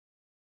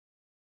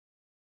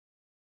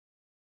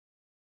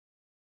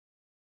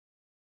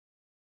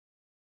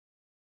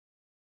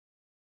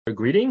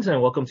Greetings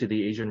and welcome to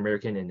the Asian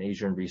American and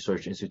Asian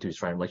Research Institute's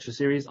Prime Lecture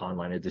Series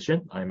online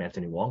edition. I'm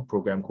Anthony Wong,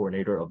 Program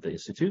Coordinator of the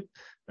Institute.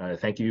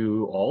 Thank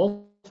you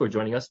all for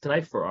joining us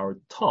tonight for our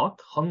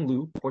talk, Hung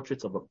Lu,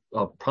 Portraits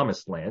of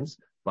Promised Lands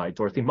by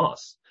Dorothy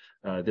Moss.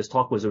 This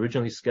talk was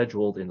originally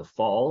scheduled in the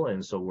fall,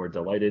 and so we're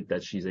delighted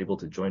that she's able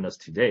to join us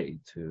today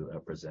to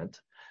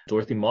present.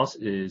 Dorothy Moss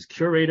is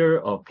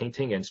Curator of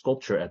Painting and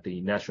Sculpture at the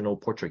National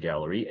Portrait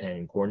Gallery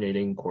and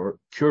Coordinating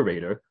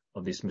Curator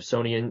of the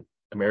Smithsonian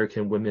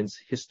American Women's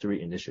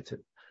History Initiative.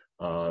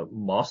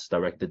 Moss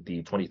directed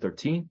the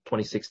 2013,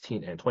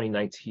 2016, and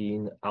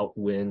 2019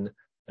 Outwin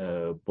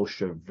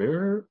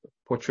Bolshevir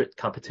portrait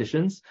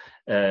competitions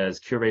as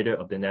curator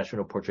of the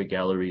National Portrait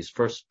Gallery's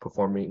first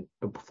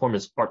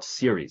performance art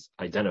series,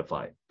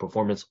 Identify,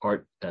 Performance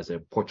Art as a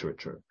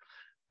Portraiture.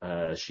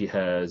 She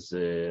has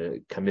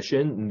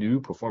commissioned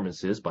new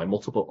performances by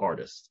multiple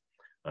artists.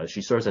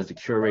 She serves as the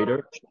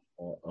curator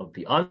of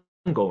the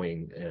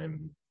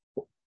ongoing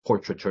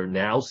Portraiture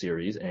Now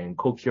series and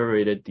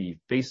co-curated the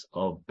Face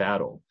of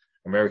Battle,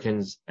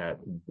 Americans at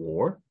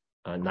War,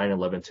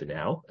 9/11 to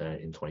Now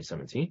in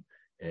 2017.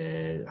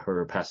 And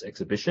her past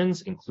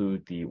exhibitions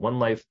include the One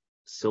Life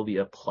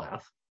Sylvia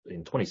Plath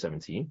in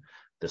 2017,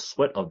 The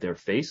Sweat of Their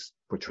Face,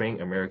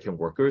 Portraying American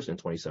Workers in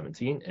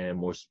 2017, and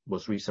most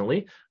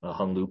recently,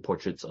 Hung Lu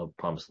Portraits of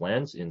Promised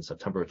Lands in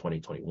September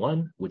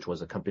 2021, which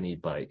was accompanied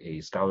by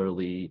a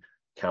scholarly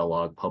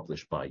catalog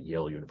published by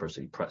Yale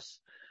University Press.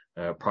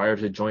 Prior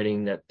to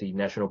joining at the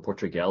National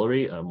Portrait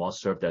Gallery,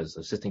 Moss served as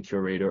Assistant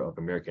Curator of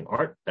American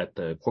Art at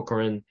the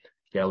Corcoran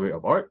Gallery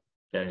of Art,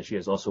 and she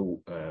has also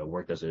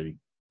worked as a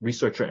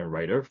researcher and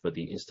writer for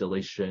the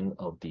installation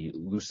of the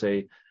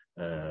Luce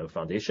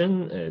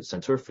Foundation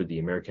Center for the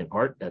American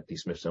Art at the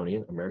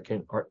Smithsonian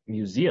American Art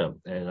Museum.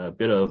 And a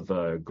bit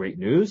of great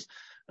news,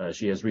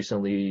 she has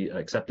recently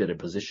accepted a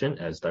position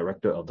as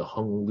Director of the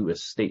Hung Lu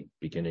Estate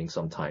beginning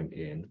sometime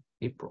in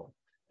April.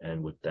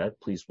 And with that,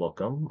 please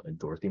welcome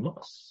Dorothy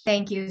Moss.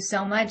 Thank you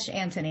so much,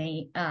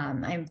 Anthony.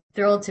 I'm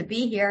thrilled to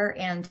be here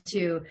and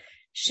to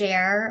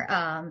share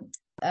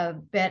a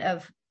bit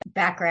of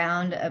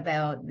background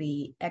about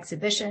the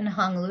exhibition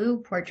Hung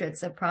Lu,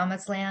 Portraits of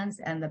Promised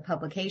Lands, and the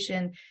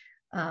publication,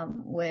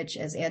 which,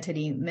 as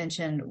Anthony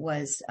mentioned,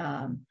 was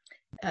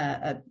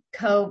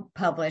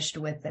co-published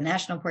with the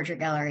National Portrait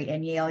Gallery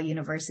and Yale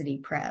University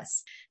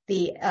Press.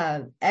 The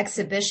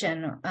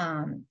exhibition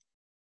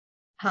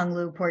Hung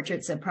Lu,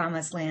 Portraits of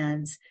Promised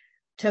Lands,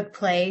 took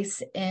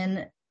place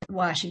in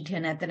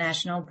Washington at the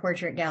National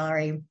Portrait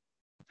Gallery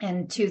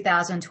in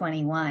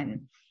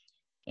 2021.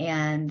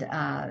 And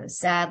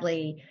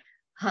sadly,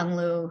 Hung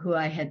Lu, who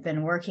I had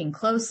been working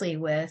closely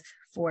with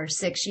for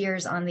 6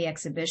 years on the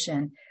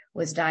exhibition,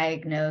 was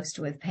diagnosed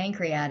with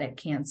pancreatic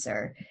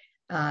cancer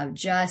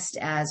just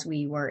as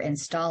we were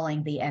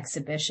installing the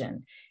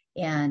exhibition.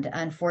 And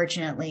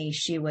unfortunately,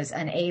 she was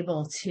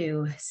unable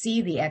to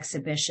see the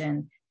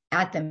exhibition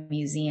at the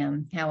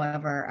museum.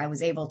 However, I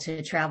was able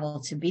to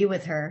travel to be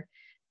with her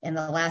in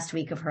the last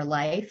week of her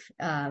life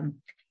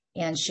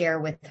and share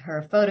with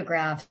her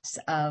photographs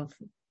of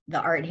the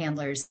art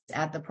handlers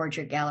at the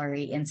Portrait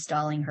Gallery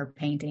installing her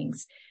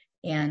paintings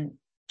and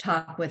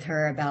talk with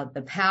her about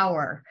the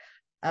power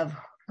of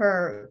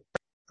her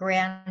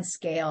grand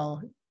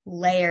scale,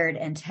 layered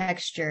and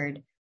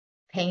textured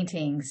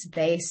paintings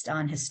based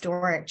on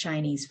historic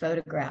Chinese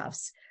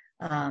photographs.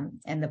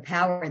 And the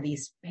power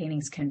these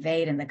paintings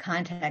conveyed in the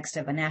context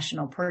of a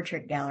National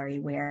Portrait Gallery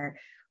where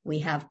we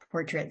have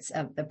portraits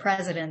of the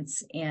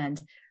presidents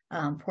and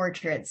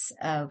portraits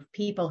of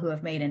people who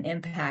have made an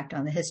impact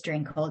on the history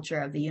and culture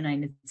of the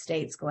United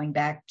States going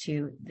back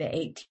to the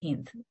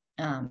 18th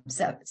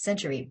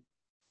century.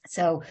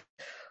 So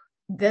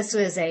this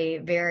was a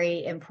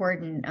very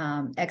important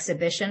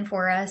exhibition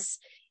for us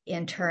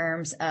in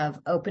terms of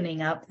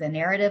opening up the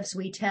narratives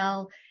we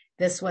tell.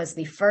 This was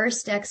the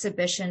first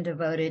exhibition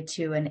devoted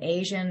to an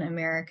Asian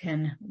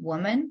American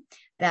woman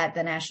that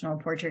the National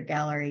Portrait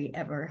Gallery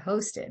ever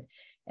hosted.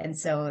 And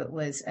so it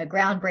was a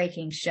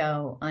groundbreaking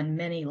show on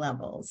many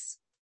levels.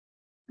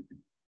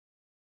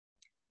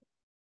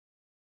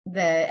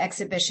 The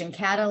exhibition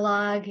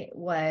catalog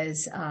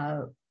was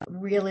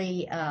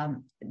really,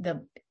 it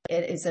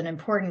is an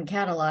important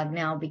catalog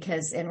now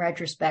because in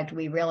retrospect,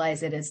 we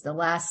realize it is the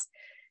last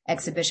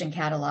exhibition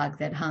catalog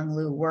that Hung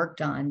Lu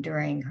worked on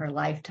during her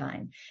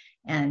lifetime.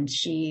 And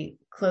she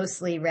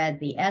closely read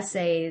the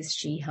essays.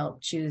 She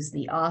helped choose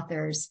the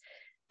authors.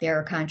 There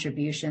are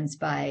contributions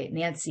by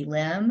Nancy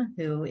Lim,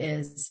 who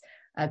is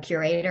a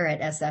curator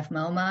at SF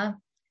MoMA,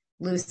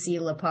 Lucy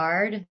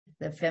Lepard,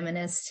 the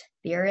feminist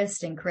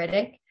theorist and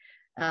critic,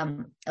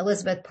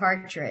 Elizabeth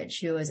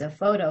Partridge, who is a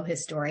photo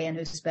historian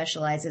who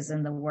specializes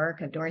in the work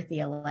of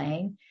Dorothea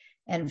Lange,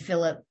 and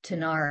Philip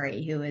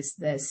Tinari, who is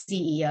the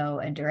CEO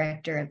and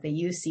director of the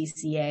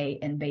UCCA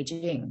in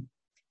Beijing.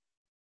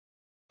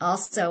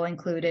 Also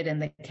included in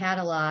the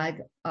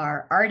catalog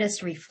are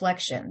artist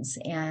reflections.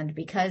 And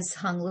because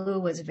Hung Lu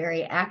was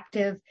very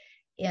active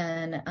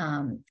in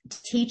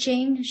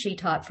teaching. She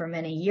taught for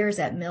many years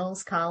at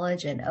Mills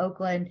College in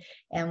Oakland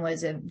and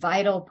was a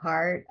vital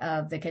part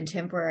of the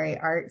contemporary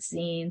art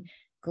scene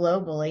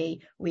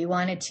globally. We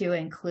wanted to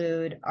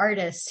include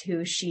artists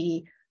who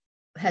she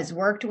has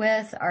worked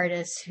with,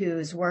 artists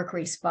whose work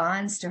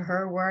responds to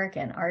her work,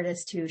 and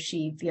artists who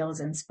she feels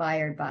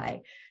inspired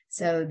by.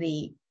 So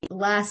the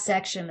last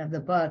section of the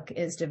book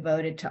is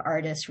devoted to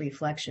artist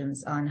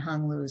reflections on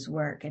Hung Lu's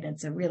work. And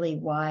it's a really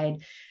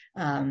wide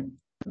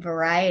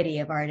variety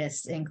of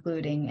artists,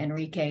 including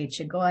Enrique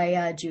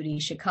Chagoya, Judy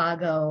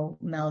Chicago,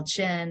 Mel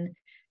Chin,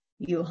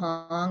 Yu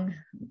Hong,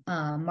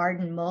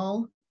 Martin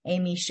Mull,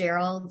 Amy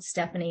Sherrill,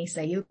 Stephanie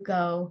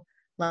Sayuko,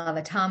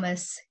 Lava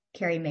Thomas,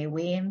 Carrie Mae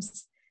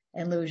Weems,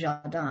 and Liu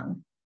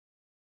Xiaodong.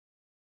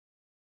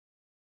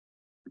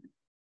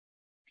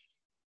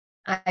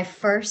 I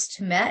first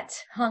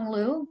met Hung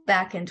Lu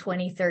back in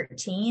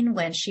 2013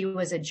 when she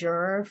was a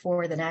juror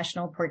for the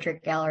National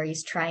Portrait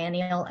Gallery's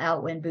triennial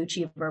Outwin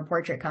Buchiver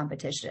portrait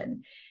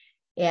competition.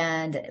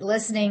 And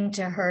listening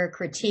to her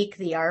critique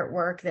the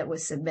artwork that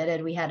was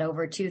submitted, we had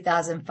over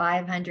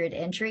 2,500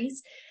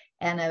 entries,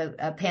 and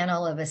a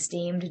panel of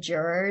esteemed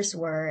jurors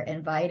were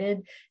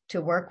invited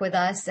to work with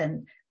us.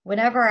 And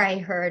whenever I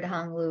heard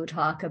Hung Lu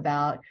talk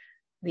about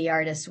the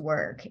artist's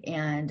work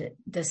and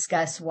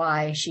discuss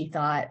why she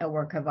thought a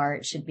work of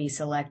art should be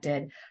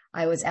selected,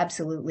 I was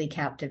absolutely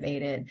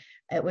captivated.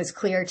 It was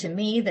clear to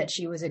me that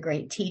she was a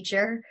great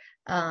teacher,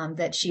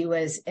 that she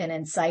was an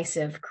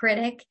incisive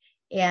critic,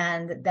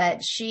 and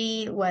that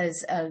she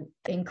was an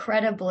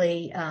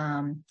incredibly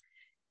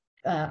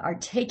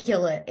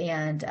articulate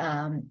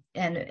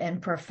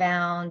and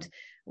profound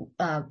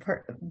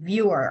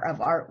viewer of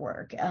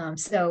artwork.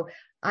 So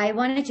I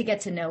wanted to get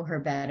to know her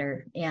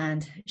better,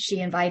 and she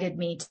invited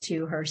me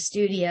to her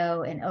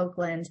studio in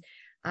Oakland.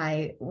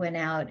 I went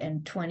out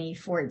in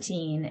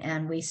 2014,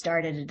 and we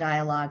started a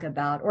dialogue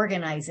about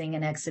organizing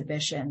an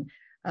exhibition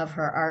of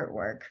her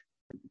artwork.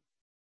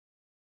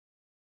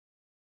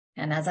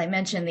 And as I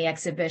mentioned, the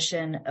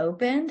exhibition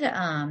opened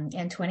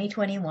in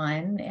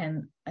 2021,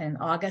 in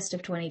August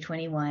of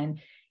 2021,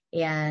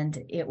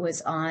 and it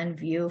was on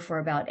view for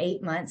about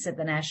 8 months at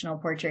the National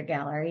Portrait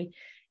Gallery.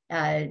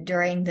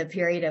 During the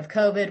period of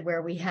COVID,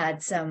 where we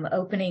had some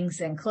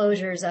openings and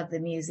closures of the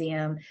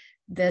museum,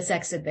 this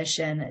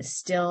exhibition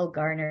still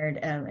garnered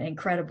an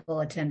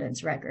incredible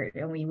attendance record.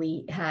 And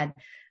we had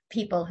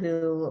people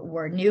who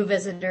were new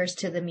visitors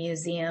to the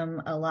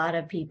museum, a lot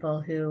of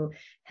people who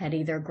had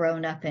either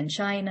grown up in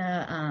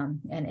China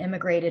and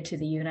immigrated to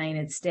the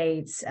United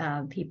States,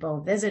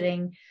 people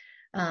visiting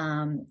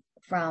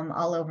from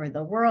all over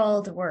the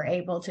world were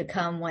able to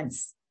come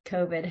once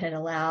COVID had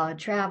allowed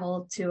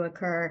travel to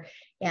occur.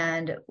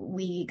 And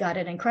we got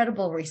an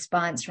incredible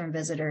response from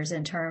visitors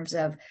in terms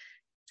of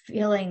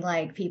feeling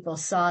like people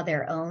saw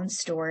their own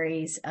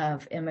stories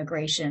of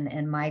immigration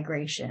and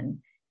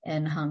migration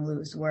in Hung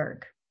Lu's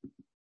work.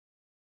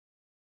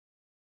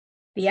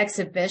 The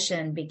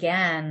exhibition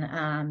began,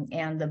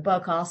 and the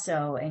book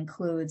also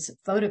includes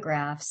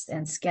photographs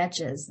and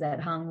sketches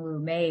that Hung Lu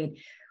made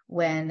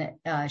when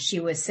she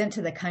was sent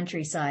to the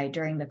countryside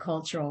during the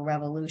Cultural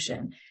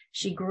Revolution.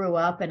 She grew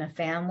up in a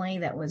family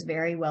that was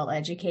very well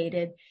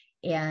educated,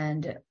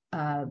 and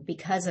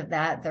because of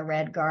that, the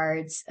Red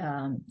Guards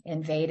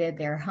invaded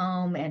their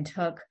home and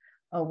took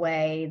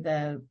away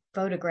the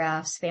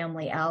photographs,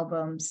 family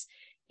albums,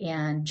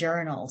 and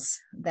journals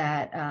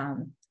that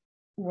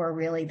were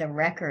really the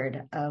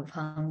record of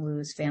Hung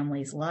Lu's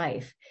family's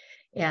life.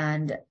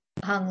 And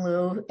Hung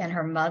Lu and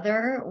her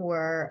mother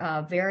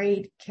were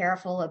very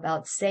careful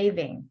about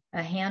saving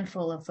a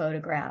handful of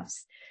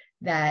photographs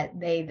that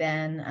they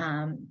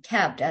then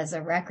kept as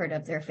a record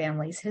of their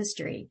family's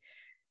history.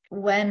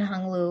 When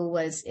Hung Lu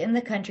was in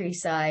the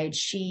countryside,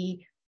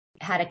 she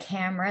had a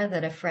camera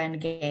that a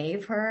friend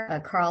gave her, a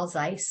Carl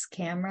Zeiss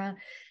camera,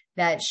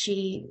 that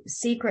she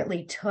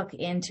secretly took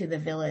into the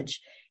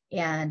village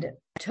and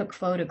took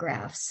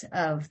photographs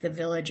of the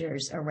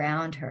villagers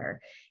around her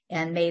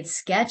and made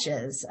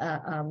sketches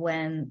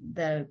when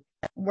the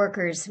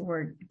workers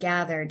were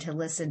gathered to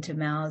listen to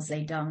Mao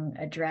Zedong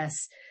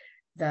address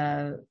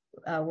the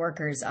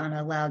workers on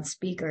a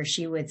loudspeaker.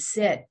 She would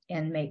sit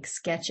and make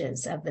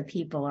sketches of the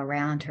people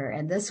around her.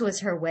 And this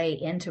was her way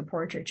into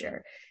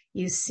portraiture.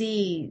 You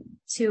see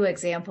two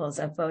examples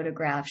of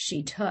photographs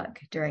she took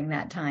during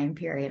that time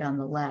period on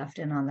the left,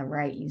 and on the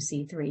right, you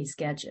see 3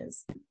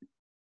 sketches.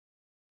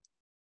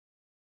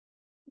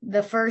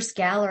 The first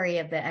gallery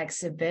of the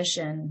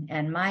exhibition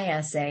and my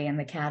essay in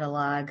the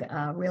catalog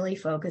really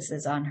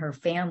focuses on her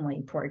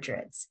family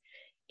portraits.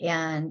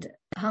 And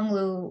Hung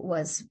Lu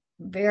was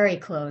very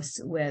close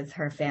with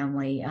her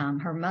family.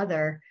 Her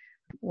mother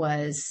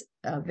was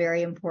a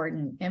very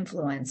important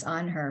influence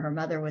on her. Her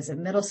mother was a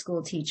middle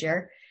school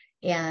teacher,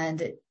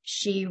 and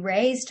she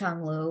raised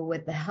Hung Lu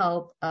with the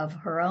help of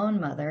her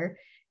own mother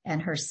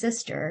and her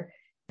sister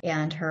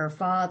and her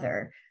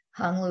father.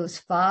 Hung Lu's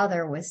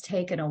father was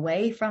taken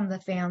away from the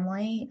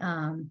family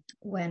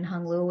when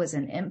Hung Lu was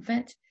an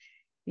infant.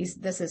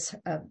 This is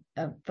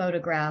a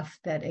photograph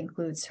that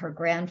includes her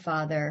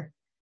grandfather,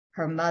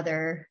 her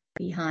mother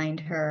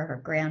behind her,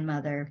 her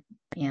grandmother,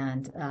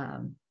 and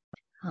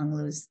Hung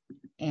Lu's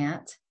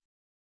aunt.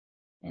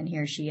 And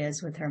here she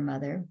is with her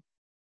mother.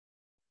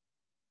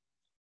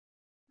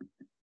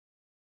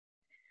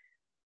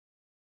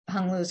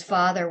 Hung Lu's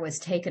father was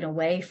taken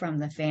away from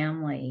the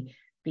family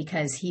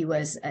because he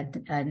was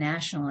a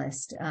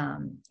nationalist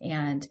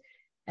and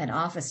an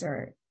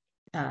officer.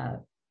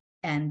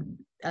 And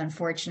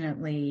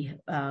unfortunately,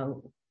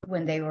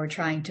 when they were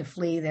trying to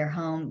flee their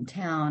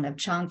hometown of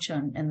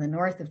Changchun in the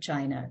north of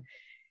China,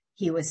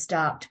 he was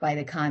stopped by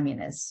the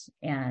communists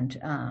and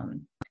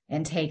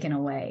taken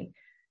away.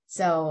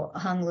 So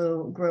Hung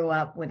Lu grew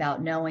up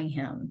without knowing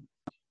him.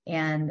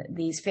 And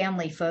these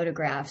family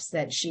photographs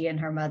that she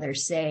and her mother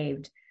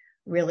saved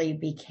really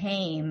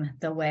became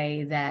the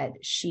way that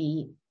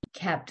she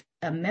kept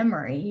a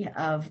memory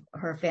of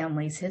her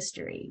family's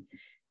history.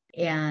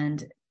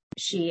 And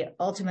she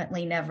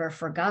ultimately never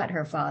forgot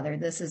her father.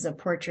 This is a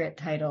portrait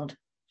titled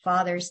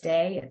Father's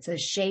Day. It's a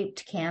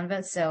shaped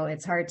canvas, so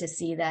it's hard to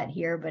see that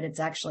here, but it's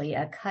actually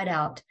a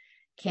cutout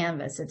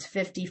canvas. It's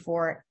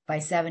 54 by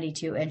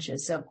 72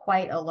 inches, so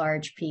quite a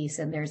large piece.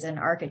 And there's an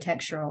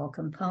architectural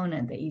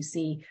component that you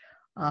see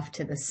off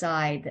to the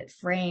side that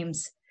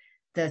frames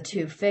the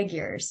two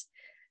figures.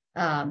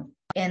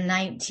 In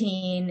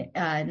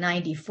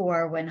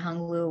 1994, when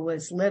Hung Lu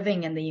was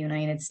living in the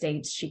United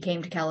States, she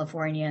came to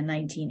California in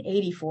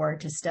 1984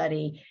 to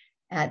study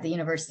at the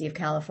University of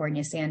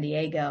California, San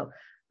Diego.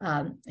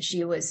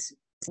 She was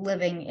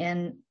living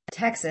in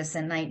Texas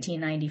in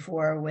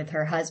 1994 with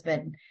her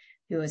husband,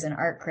 who was an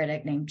art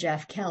critic named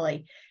Jeff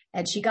Kelly.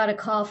 And she got a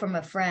call from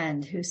a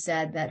friend who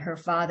said that her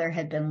father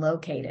had been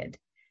located.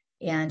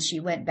 And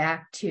she went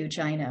back to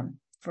China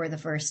for the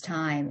first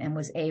time and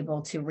was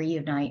able to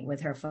reunite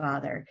with her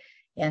father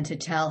and to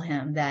tell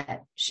him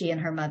that she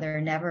and her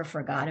mother never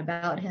forgot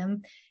about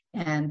him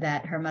and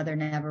that her mother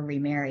never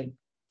remarried.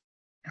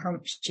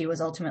 She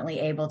was ultimately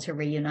able to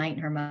reunite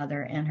her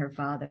mother and her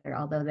father,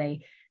 although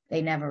they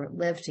never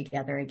lived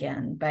together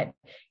again. But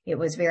it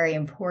was very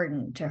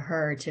important to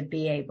her to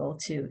be able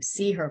to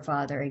see her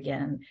father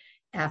again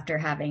after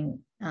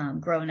having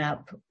grown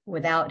up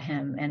without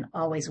him and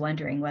always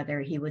wondering whether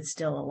he was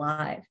still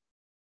alive.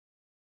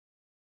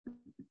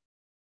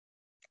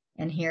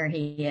 And here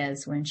he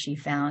is when she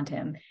found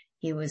him.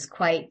 He was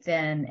quite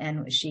thin,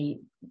 and she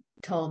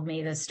told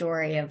me the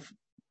story of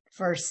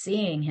first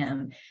seeing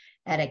him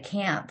at a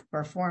camp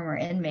for former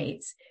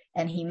inmates,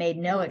 and he made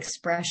no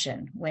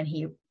expression when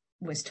he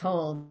was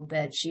told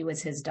that she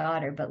was his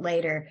daughter, but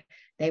later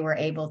they were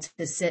able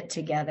to sit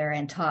together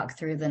and talk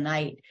through the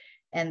night,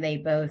 and they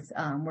both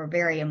were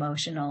very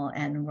emotional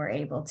and were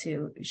able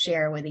to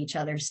share with each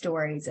other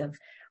stories of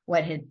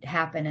what had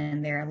happened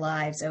in their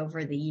lives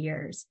over the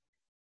years.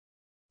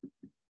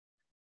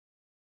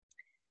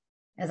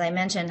 As I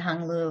mentioned,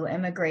 Hung Lu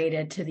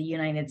immigrated to the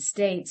United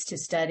States to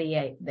study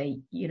at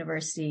the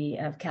University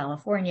of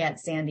California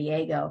at San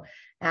Diego.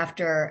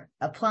 After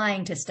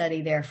applying to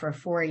study there for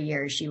 4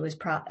 years, she was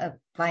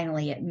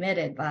finally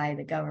admitted by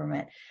the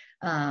government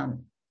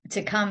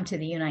to come to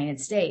the United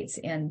States.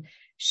 And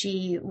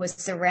she was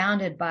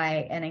surrounded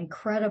by an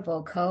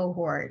incredible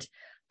cohort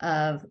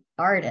of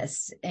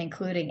artists,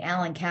 including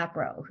Alan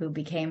Capro, who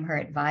became her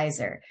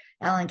advisor.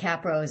 Alan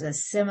Capro is a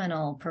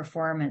seminal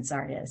performance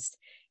artist.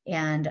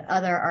 And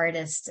other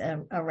artists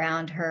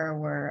around her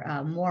were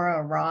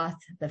Maura Roth,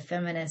 the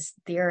feminist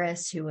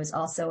theorist, who was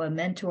also a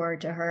mentor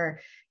to her,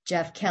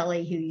 Jeff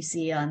Kelly, who you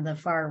see on the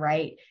far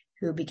right,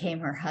 who became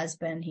her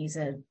husband. He's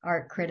an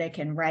art critic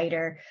and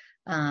writer,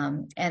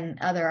 and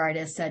other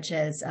artists such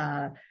as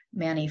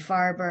Manny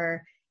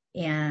Farber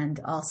and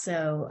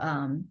also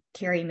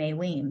Carrie Mae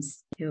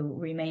Weems, who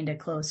remained a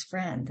close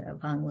friend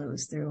of Hung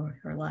Lu's through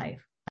her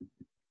life.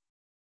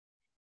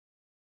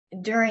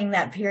 During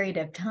that period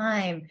of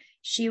time,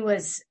 she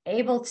was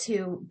able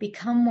to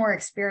become more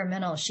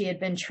experimental. She had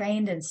been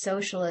trained in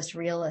socialist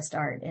realist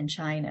art in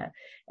China.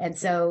 And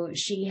so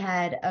she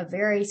had a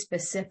very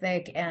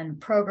specific and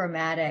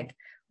programmatic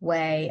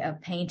way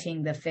of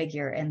painting the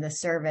figure in the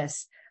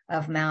service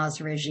of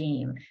Mao's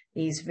regime,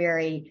 these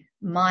very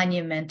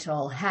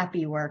monumental,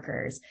 happy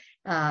workers,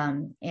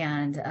 and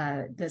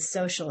the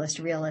socialist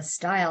realist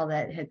style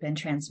that had been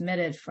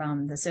transmitted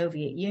from the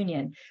Soviet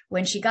Union.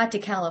 When she got to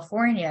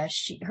California,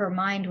 her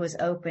mind was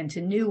open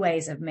to new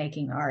ways of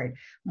making art,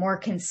 more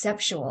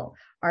conceptual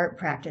art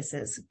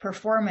practices,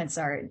 performance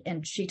art.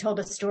 And she told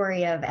a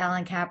story of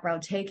Alan Capro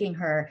taking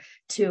her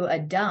to a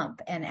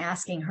dump and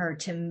asking her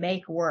to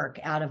make work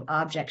out of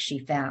objects she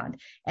found.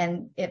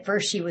 And at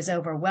first she was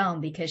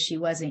overwhelmed because she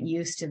wasn't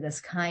used to this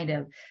kind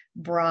of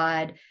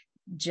broad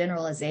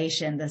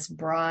generalization, this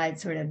broad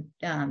sort of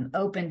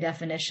open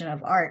definition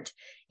of art.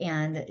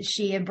 And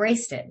she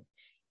embraced it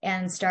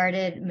and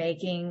started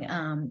making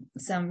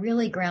some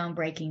really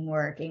groundbreaking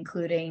work,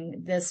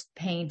 including this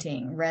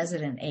painting,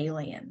 Resident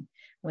Alien,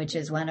 which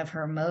is one of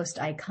her most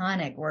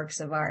iconic works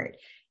of art.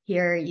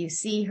 Here you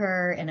see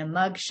her in a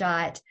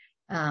mugshot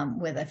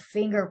with a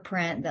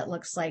fingerprint that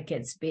looks like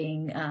it's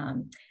being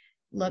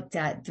looked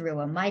at through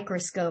a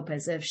microscope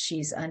as if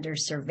she's under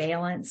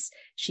surveillance.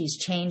 She's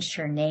changed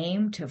her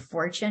name to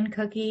Fortune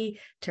Cookie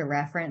to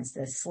reference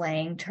the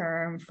slang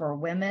term for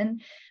women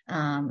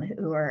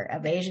who are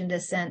of Asian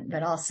descent,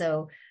 but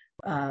also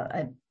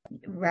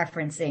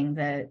referencing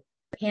the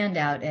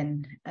handout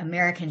in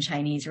American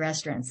Chinese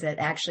restaurants that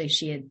actually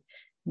she had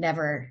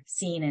never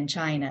seen in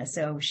China.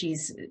 So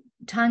she's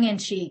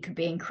tongue-in-cheek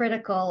being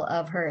critical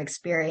of her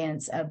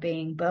experience of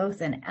being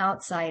both an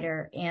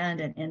outsider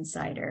and an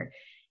insider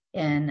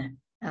in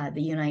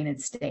the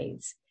United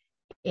States.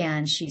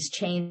 And she's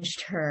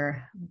changed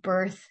her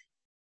birth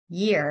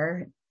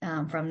year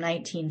from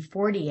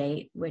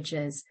 1948, which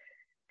is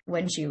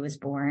when she was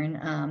born,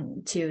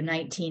 to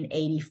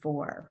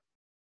 1984,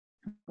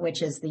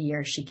 which is the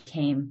year she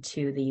came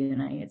to the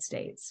United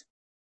States.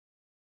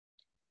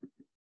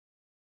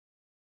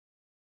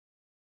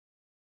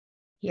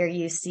 Here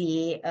you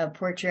see a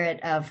portrait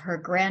of her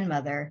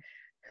grandmother,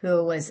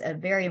 who was a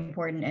very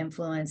important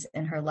influence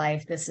in her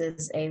life. This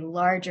is a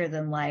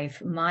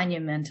larger-than-life,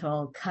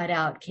 monumental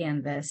cutout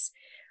canvas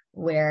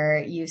where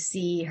you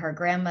see her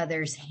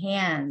grandmother's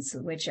hands,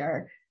 which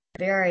are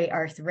very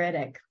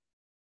arthritic.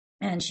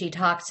 And she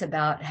talks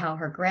about how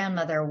her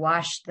grandmother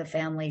washed the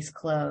family's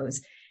clothes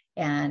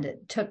and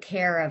took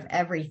care of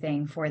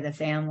everything for the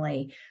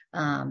family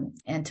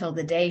until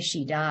the day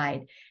she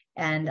died.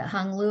 And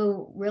Hung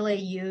Lu really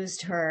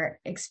used her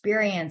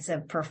experience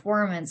of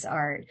performance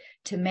art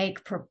to make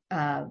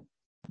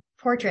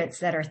portraits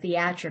that are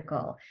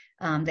theatrical,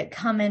 that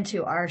come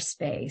into our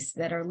space,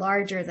 that are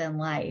larger than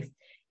life.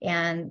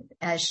 And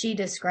as she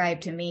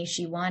described to me,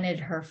 she wanted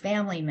her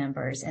family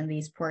members in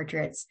these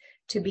portraits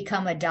to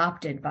become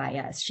adopted by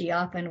us. She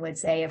often would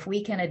say, if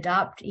we can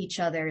adopt each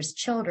other's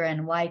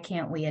children, why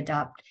can't we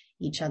adopt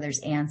each other's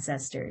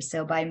ancestors?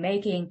 So by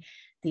making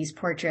these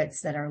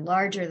portraits that are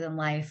larger than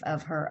life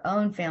of her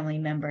own family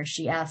members,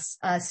 she asks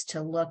us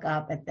to look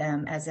up at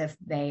them as if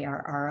they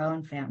are our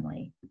own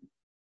family.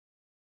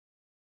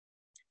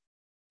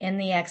 In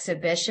the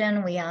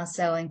exhibition, we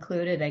also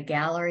included a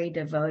gallery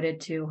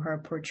devoted to her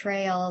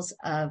portrayals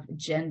of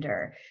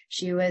gender.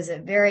 She was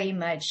very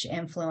much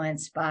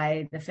influenced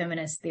by the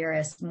feminist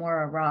theorist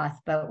Maura Roth,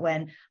 but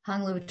when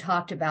Hung Lu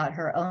talked about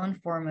her own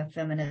form of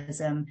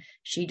feminism,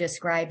 she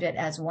described it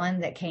as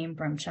one that came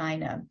from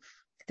China.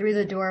 Through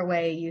the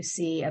doorway, you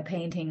see a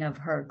painting of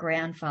her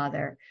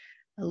grandfather,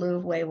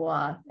 Lu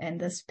Weiwa, and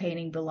this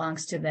painting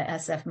belongs to the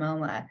SF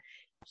MoMA.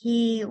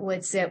 He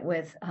would sit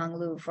with Hung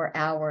Lu for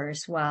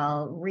hours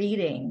while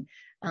reading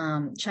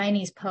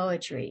Chinese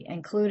poetry,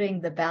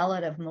 including the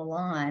Ballad of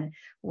Mulan,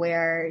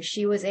 where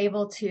she was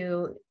able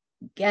to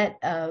get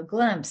a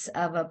glimpse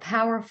of a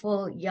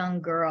powerful young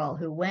girl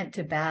who went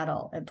to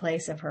battle in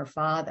place of her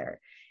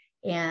father.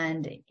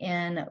 And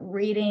in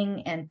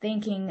reading and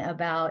thinking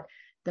about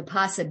the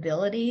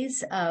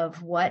possibilities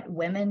of what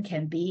women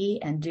can be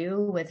and do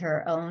with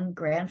her own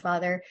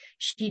grandfather,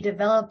 she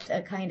developed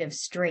a kind of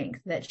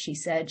strength that she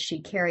said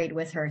she carried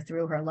with her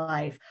through her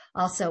life.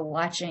 Also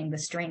watching the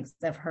strength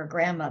of her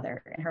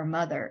grandmother and her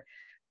mother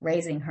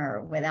raising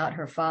her without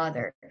her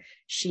father,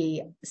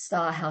 she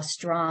saw how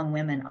strong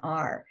women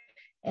are.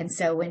 And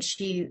so when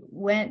she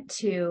went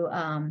to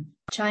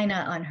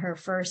China on her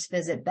first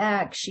visit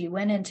back, she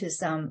went into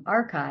some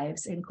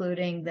archives,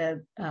 including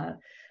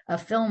a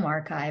film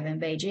archive in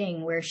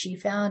Beijing, where she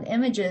found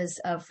images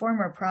of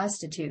former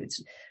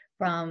prostitutes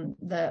from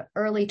the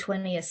early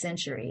 20th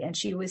century. And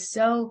she was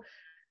so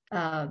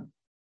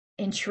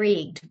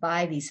intrigued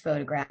by these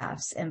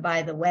photographs and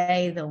by the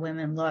way the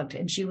women looked.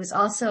 And she was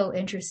also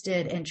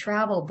interested in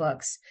travel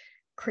books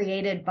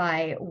created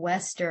by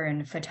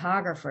Western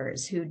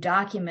photographers who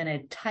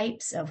documented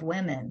types of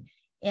women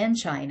in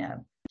China.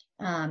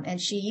 And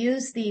she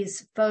used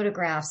these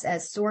photographs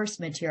as source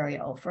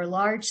material for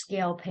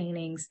large-scale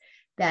paintings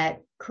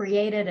that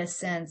created a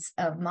sense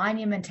of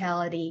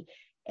monumentality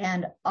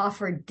and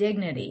offered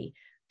dignity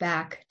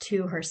back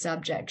to her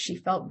subject. She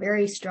felt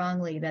very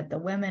strongly that the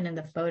women in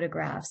the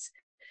photographs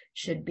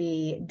should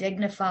be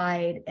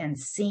dignified and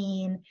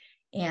seen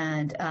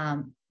and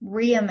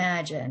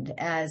reimagined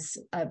as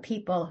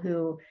people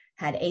who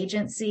had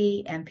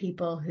agency and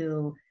people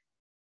who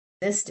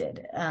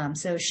existed.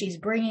 So she's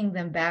bringing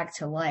them back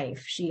to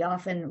life. She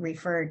often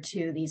referred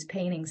to these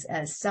paintings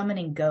as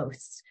summoning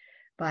ghosts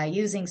by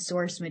using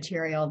source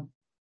material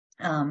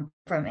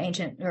from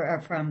ancient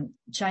or from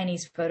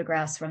Chinese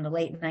photographs from the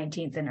late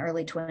 19th and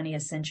early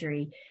 20th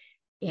century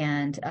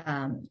and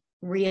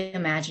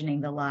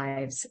reimagining the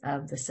lives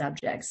of the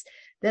subjects.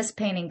 This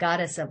painting,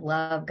 Goddess of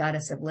Love,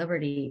 Goddess of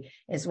Liberty,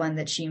 is one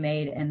that she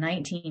made in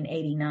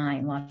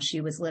 1989 while she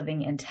was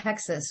living in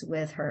Texas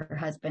with her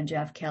husband,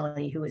 Jeff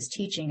Kelly, who was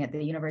teaching at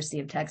the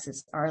University of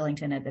Texas,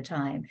 Arlington at the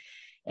time.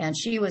 And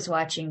she was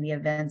watching the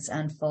events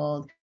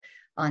unfold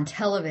on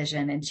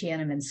television in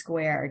Tiananmen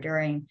Square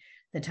during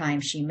the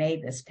time she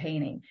made this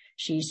painting.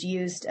 She's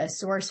used a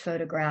source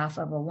photograph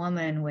of a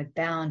woman with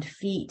bound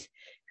feet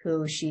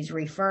who she's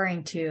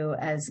referring to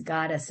as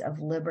Goddess of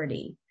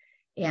Liberty.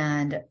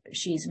 And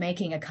she's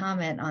making a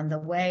comment on the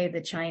way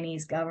the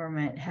Chinese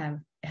government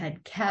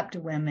had kept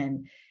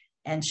women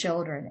and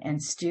children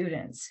and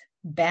students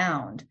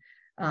bound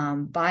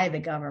by the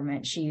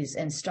government. She's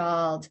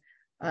installed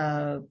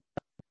a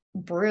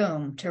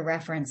broom to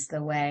reference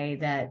the way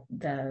that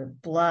the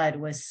blood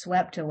was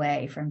swept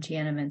away from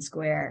Tiananmen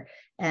Square,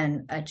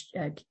 and a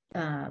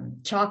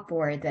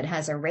chalkboard that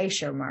has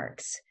erasure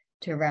marks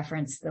to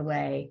reference the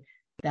way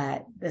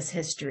that this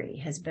history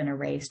has been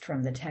erased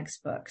from the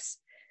textbooks.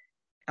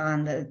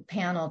 On the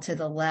panel to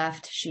the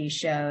left, she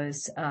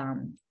shows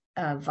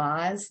a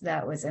vase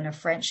that was in a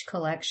French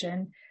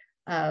collection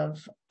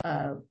of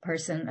a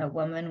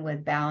woman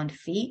with bound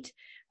feet.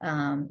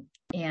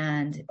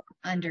 And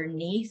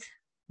underneath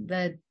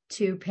the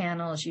two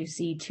panels, you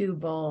see two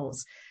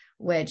bowls,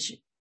 which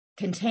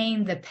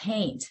contain the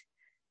paint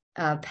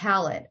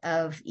palette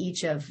of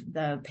each of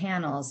the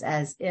panels,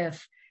 as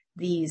if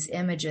these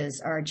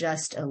images are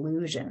just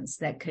illusions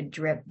that could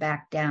drip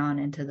back down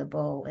into the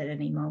bowl at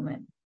any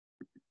moment.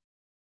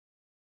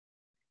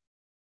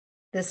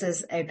 This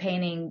is a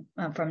painting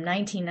from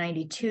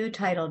 1992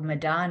 titled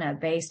Madonna,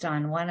 based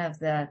on one of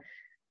the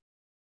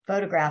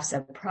photographs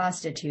of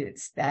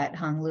prostitutes that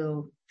Hung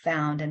Lu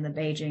found in the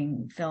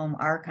Beijing Film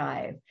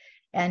Archive.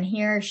 And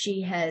here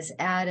she has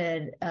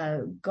added a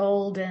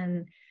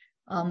golden,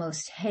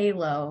 almost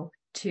halo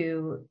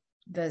to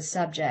the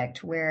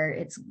subject,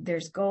 where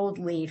there's gold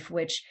leaf,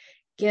 which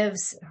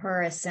gives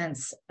her a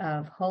sense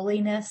of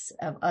holiness,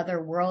 of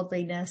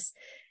otherworldliness.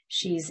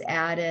 She's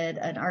added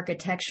an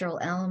architectural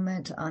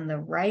element on the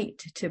right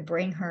to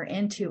bring her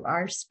into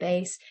our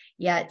space,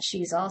 yet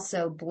she's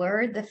also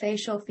blurred the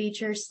facial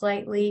features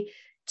slightly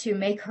to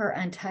make her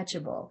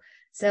untouchable.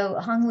 So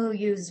Hung Lu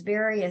used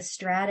various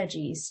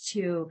strategies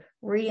to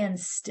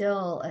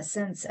reinstill a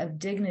sense of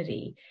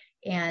dignity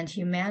and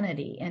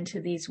humanity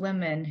into these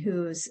women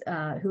who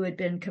had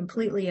been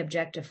completely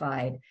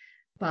objectified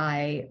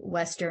by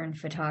Western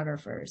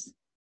photographers.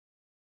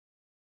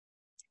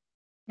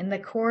 In the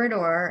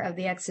corridor of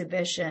the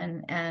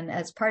exhibition, and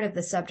as part of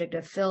the subject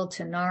of Phil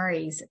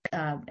Tinari's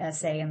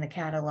essay in the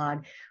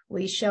catalog,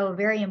 we show a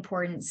very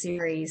important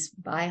series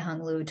by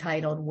Hung Lu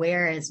titled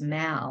Where is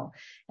Mao?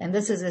 And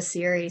this is a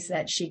series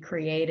that she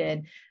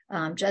created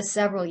just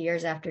several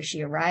years after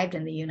she arrived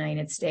in the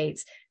United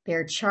States.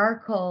 They're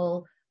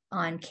charcoal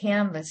on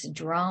canvas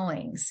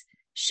drawings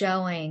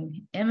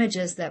showing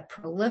images that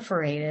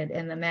proliferated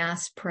in the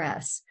mass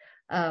press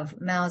of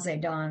Mao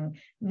Zedong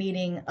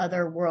meeting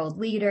other world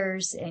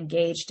leaders,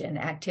 engaged in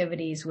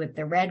activities with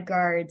the Red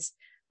Guards,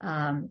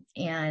 and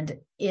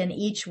in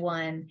each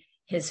one,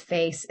 his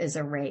face is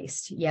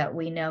erased, yet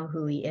we know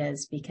who he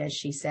is because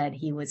she said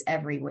he was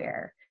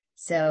everywhere.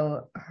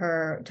 So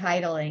her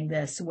titling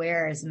this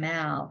Where is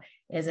Mao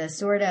is a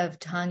sort of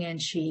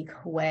tongue-in-cheek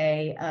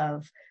way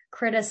of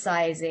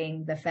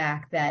criticizing the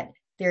fact that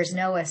there's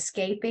no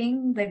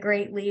escaping the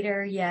great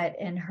leader, yet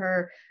in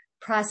her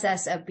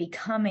process of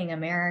becoming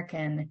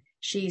American,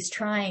 she's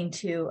trying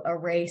to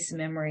erase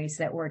memories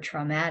that were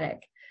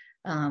traumatic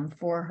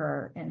for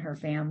her and her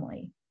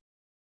family.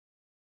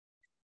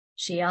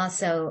 She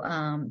also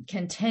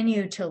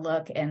continued to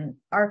look in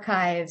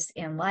archives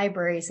and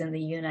libraries in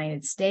the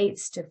United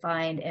States to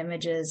find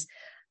images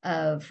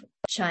of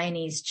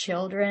Chinese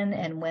children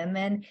and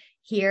women.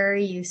 Here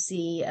you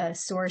see a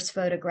source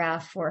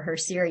photograph for her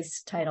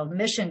series titled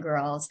Mission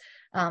Girls,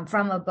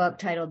 from a book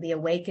titled The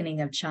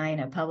Awakening of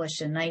China,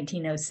 published in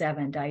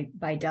 1907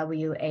 by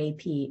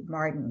W.A.P.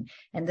 Martin.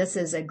 And this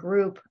is a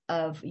group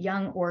of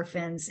young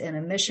orphans in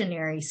a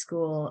missionary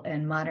school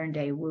in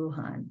modern-day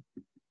Wuhan.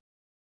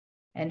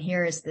 And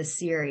here is the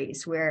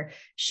series where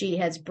she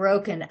has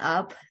broken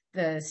up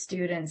the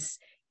students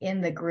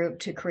in the group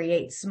to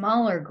create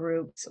smaller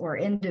groups or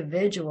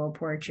individual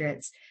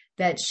portraits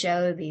that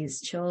show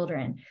these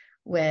children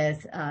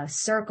with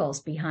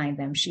circles behind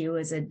them. She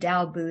was a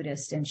Tao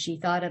Buddhist, and she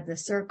thought of the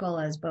circle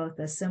as both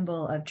a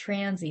symbol of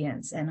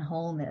transience and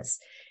wholeness.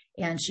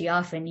 And she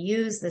often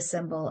used the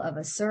symbol of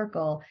a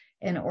circle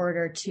in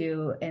order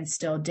to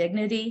instill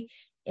dignity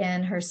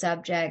in her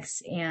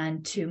subjects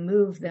and to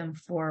move them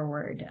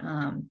forward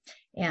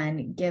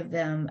and give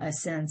them a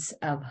sense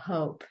of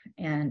hope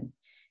and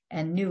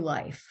new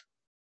life.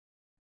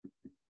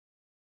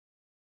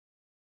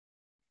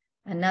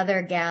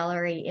 Another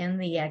gallery in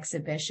the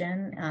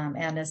exhibition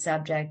and a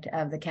subject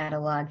of the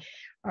catalog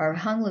are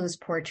Hung Lu's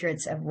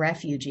portraits of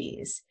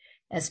refugees,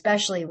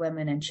 especially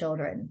women and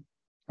children.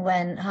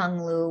 When Hung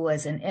Lu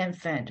was an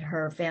infant,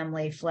 her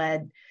family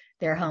fled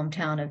their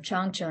hometown of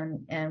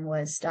Changchun and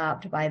was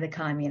stopped by the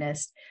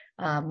communists.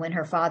 When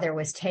her father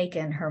was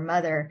taken, her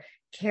mother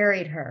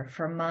carried her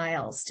for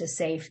miles to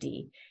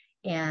safety.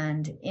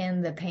 And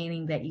in the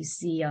painting that you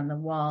see on the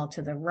wall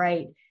to the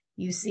right,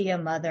 you see a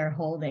mother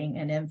holding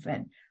an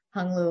infant.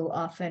 Hung Lu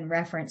often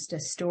referenced a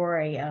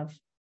story of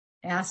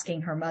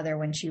asking her mother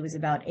when she was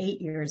about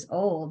 8 years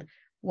old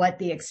what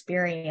the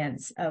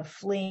experience of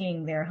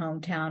fleeing their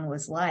hometown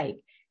was like.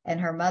 And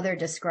her mother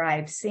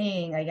described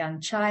seeing a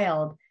young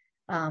child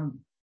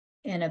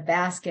in a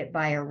basket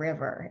by a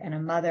river, and a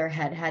mother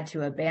had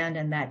to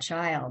abandon that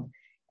child.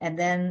 And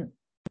then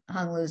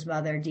Hung Lu's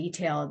mother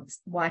detailed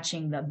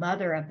watching the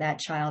mother of that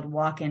child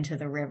walk into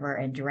the river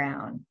and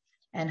drown.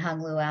 And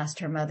Hung Lu asked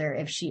her mother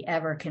if she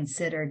ever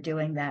considered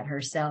doing that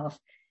herself.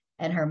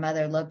 And her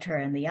mother looked her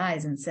in the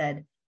eyes and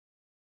said,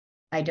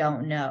 "I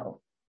don't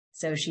know."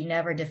 So she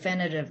never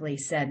definitively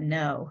said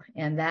no.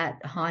 And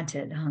that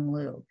haunted Hung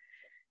Lu.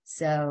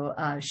 So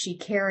she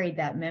carried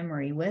that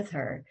memory with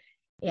her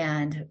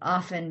and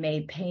often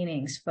made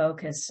paintings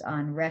focus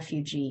on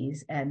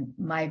refugees and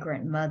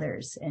migrant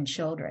mothers and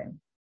children.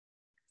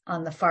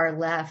 On the far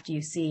left,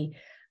 you see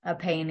a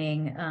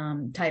painting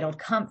titled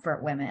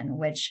Comfort Women,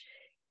 which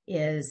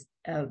is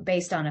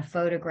based on a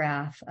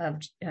photograph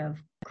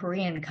of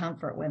Korean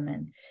comfort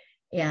women.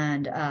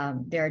 And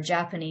there are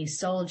Japanese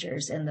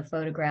soldiers in the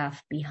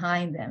photograph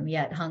behind them,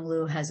 yet Hung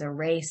Lu has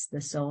erased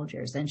the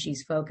soldiers, and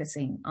she's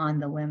focusing on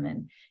the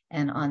women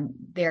and on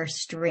their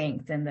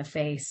strength in the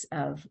face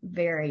of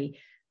very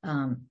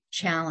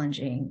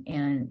challenging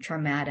and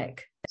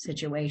traumatic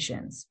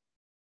situations.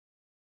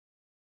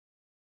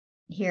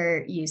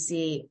 Here you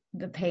see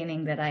the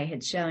painting that I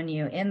had shown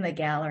you in the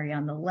gallery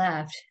on the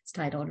left. It's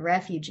titled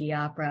Refugee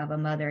Opera of a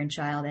Mother and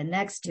Child. And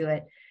next to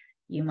it,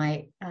 you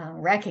might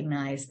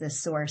recognize the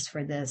source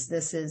for this.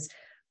 This is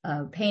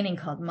a painting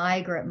called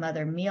Migrant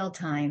Mother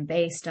Mealtime,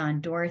 based on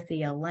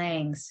Dorothea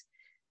Lange's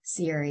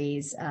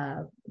series,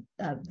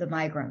 The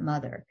Migrant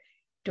Mother.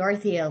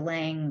 Dorothea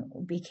Lange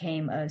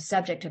became a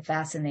subject of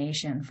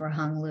fascination for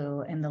Hung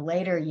Lu in the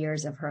later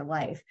years of her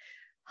life.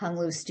 Hung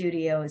Lu's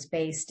studio is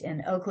based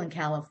in Oakland,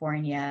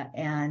 California,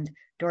 and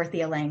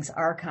Dorothea Lange's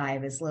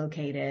archive is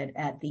located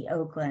at the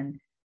Oakland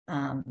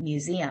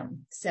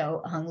Museum.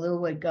 So Hung Lu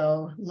would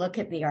go look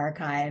at the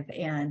archive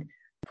and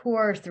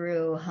pour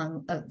through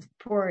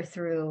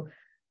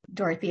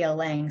Dorothea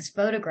Lange's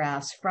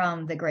photographs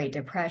from the Great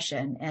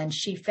Depression. And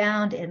she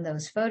found in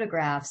those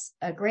photographs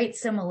a great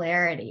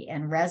similarity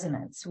and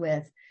resonance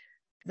with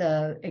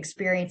the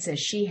experiences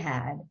she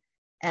had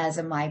as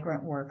a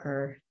migrant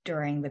worker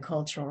during the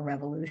Cultural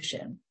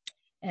Revolution.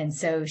 And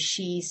so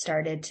she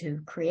started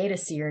to create a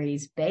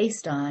series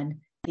based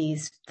on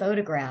these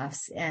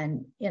photographs.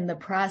 And in the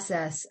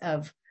process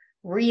of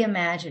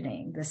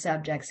reimagining the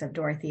subjects of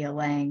Dorothea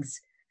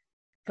Lange's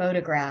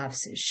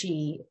photographs,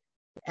 she,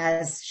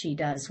 as she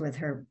does with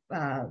her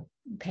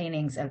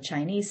paintings of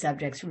Chinese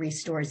subjects,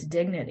 restores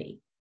dignity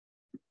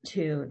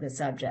to the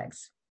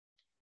subjects.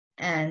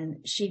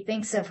 And she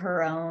thinks of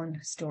her own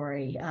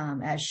story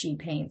as she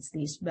paints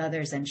these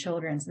mothers and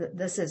children.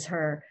 This is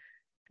her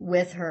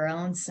with her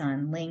own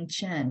son, Ling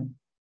Chen,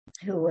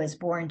 who was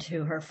born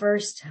to her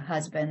first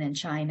husband in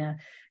China,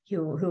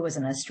 who was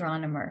an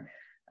astronomer.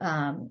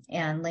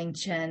 And Ling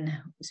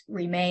Chen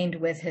remained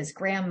with his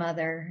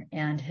grandmother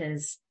and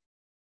his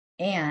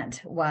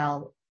aunt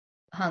while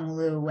Hung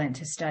Lu went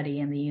to study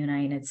in the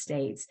United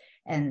States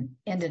and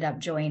ended up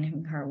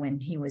joining her when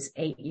he was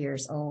 8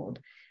 years old,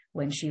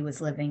 when she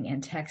was living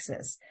in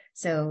Texas.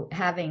 So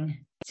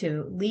having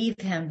to leave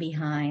him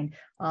behind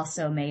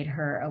also made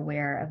her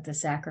aware of the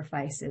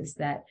sacrifices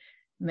that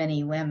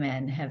many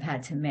women have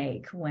had to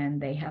make when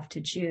they have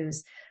to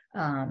choose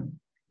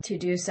to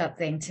do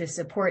something to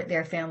support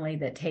their family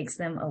that takes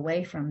them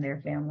away from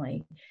their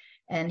family.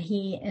 And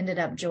he ended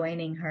up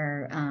joining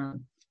her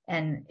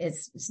and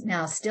is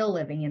now still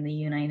living in the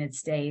United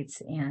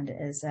States and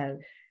is a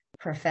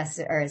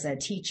professor or as a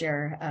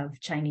teacher of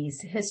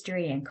Chinese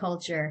history and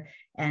culture.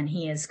 And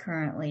he is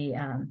currently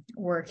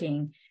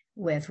working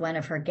with one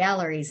of her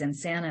galleries in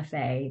Santa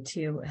Fe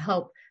to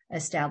help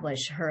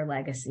establish her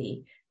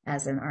legacy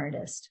as an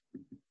artist.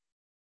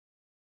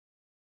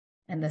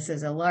 And this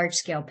is a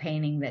large-scale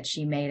painting that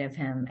she made of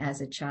him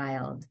as a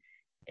child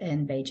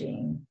in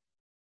Beijing.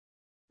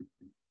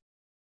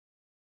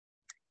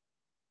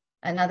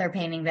 Another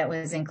painting that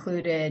was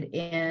included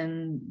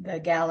in the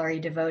gallery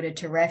devoted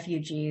to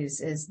refugees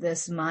is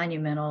this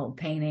monumental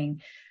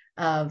painting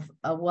of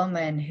a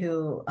woman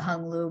who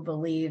Hung Lu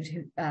believed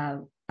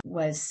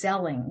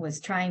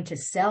was trying to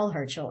sell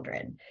her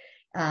children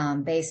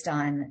based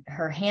on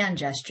her hand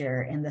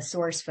gesture in the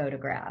source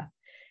photograph.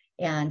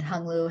 And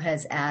Hung Lu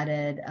has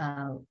added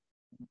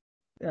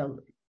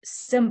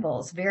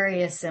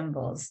various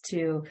symbols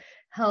to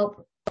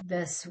help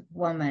this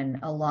woman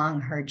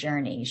along her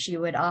journey. She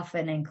would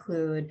often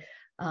include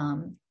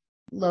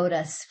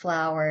lotus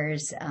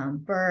flowers,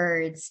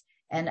 birds,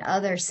 and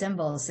other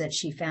symbols that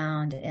she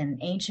found in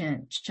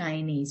ancient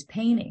Chinese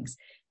paintings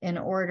in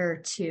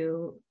order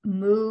to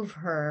move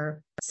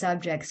her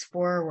subjects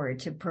forward,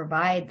 to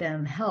provide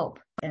them help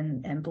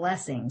and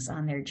blessings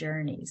on their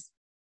journeys.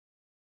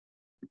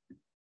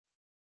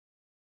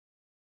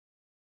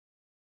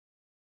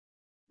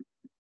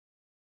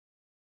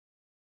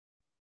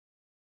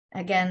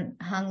 Again,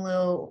 Hung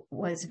Lu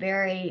was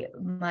very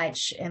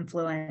much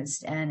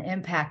influenced and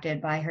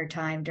impacted by her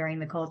time during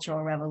the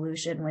Cultural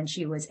Revolution, when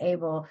she was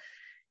able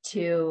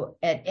to,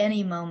 at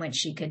any moment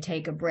she could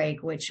take a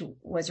break, which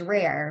was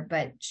rare,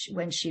 but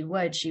when she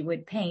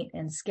would paint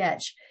and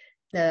sketch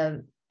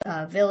the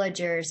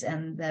villagers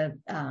and the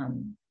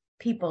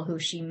people who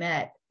she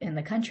met in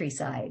the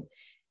countryside.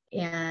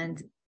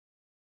 And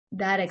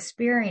that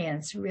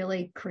experience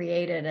really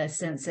created a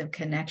sense of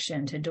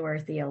connection to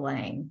Dorothea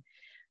Lange.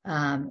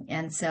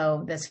 And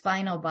so this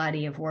final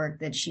body of work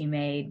that she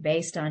made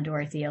based on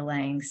Dorothea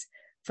Lange's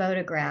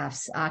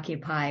photographs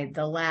occupied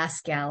the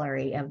last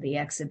gallery of the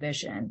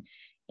exhibition.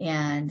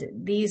 And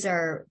these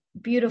are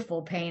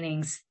beautiful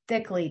paintings,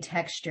 thickly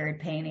textured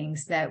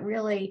paintings that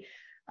really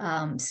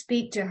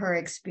speak to her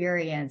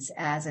experience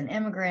as an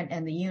immigrant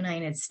in the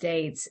United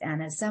States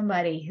and as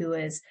somebody who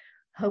is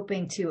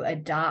hoping to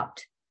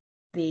adopt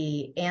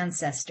the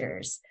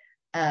ancestors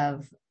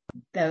of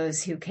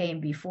those who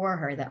came before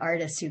her, the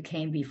artists who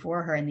came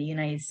before her in the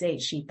United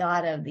States. She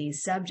thought of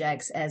these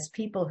subjects as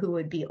people who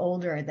would be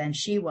older than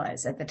she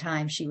was at the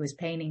time she was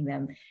painting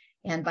them.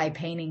 And by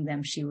painting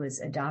them, she was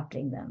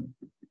adopting them.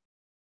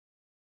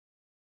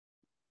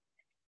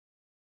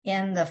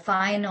 In the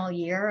final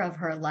year of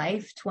her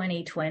life,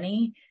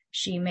 2020,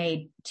 she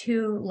made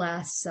 2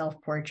 last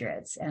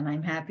self-portraits. And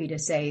I'm happy to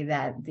say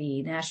that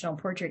the National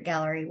Portrait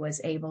Gallery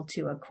was able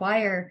to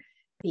acquire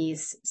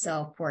these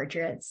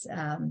self-portraits.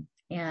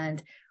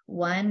 And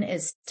one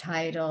is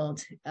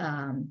titled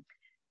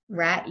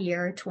Rat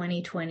Year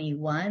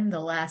 2021, The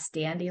Last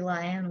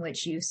Dandelion,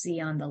 which you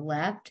see on the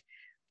left.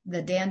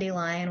 The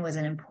dandelion was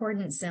an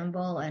important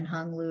symbol in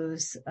Hung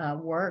Lu's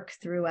work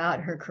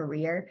throughout her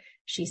career.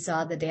 She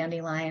saw the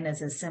dandelion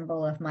as a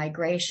symbol of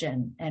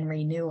migration and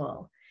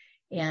renewal.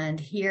 And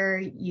here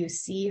you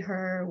see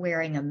her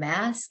wearing a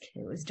mask.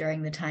 It was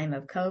during the time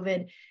of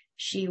COVID.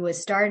 She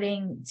was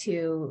starting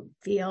to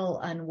feel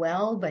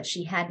unwell, but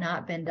she had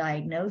not been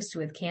diagnosed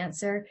with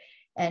cancer.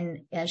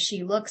 And as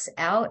she looks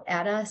out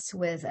at us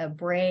with a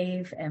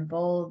brave and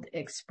bold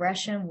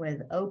expression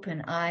with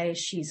open eyes,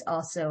 she's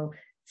also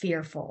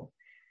fearful.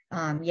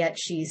 Yet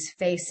she's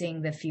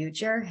facing the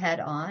future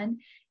head on.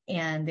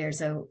 And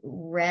there's a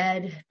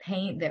red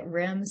paint that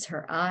rims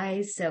her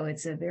eyes. So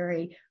it's a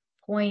very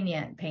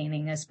poignant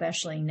painting,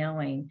 especially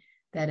knowing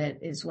that it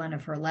is one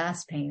of her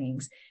last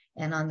paintings.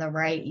 And on the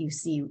right, you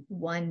see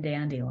one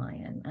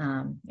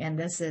dandelion. And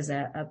this is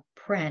a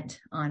print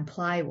on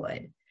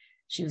plywood.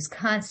 She was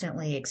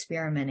constantly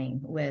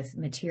experimenting with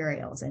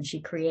materials, and she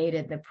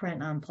created the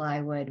print on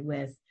plywood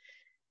with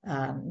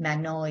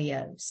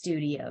Magnolia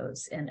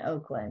Studios in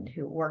Oakland,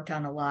 who worked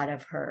on a lot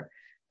of her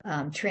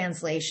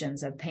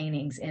translations of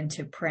paintings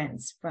into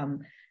prints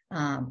from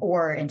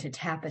or into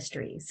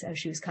tapestries. So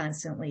she was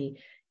constantly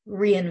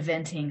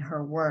reinventing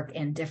her work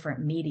in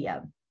different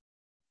media.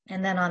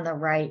 And then on the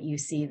right, you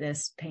see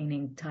this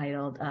painting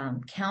titled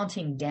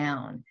Counting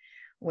Down,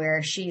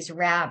 where she's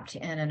wrapped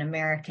in an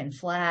American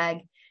flag.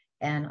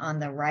 And on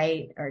the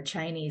right are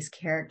Chinese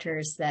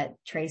characters that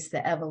trace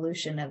the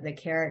evolution of the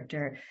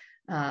character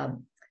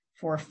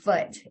for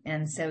foot.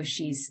 And so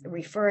she's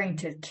referring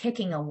to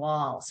kicking a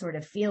wall, sort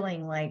of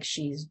feeling like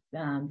she's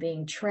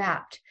being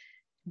trapped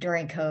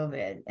during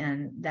COVID,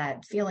 and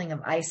that feeling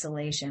of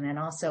isolation and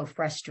also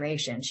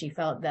frustration. She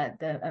felt that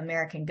the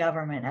American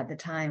government at the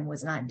time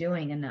was not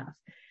doing enough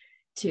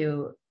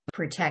to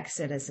protect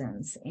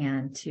citizens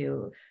and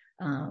to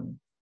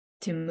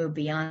move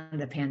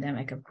beyond the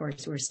pandemic. Of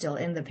course, we're still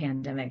in the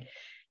pandemic.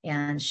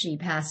 And she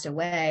passed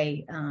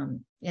away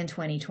in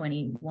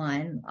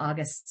 2021,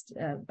 August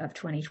of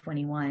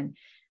 2021.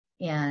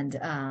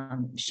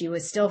 And she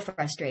was still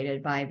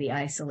frustrated by the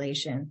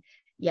isolation.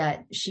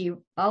 Yet she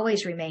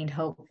always remained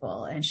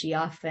hopeful, and she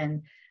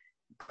often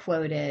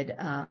quoted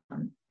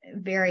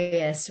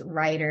various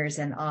writers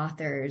and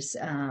authors,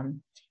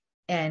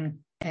 and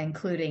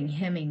including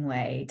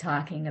Hemingway,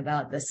 talking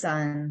about the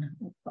sun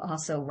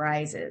also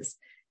rises.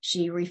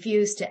 She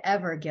refused to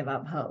ever give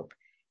up hope.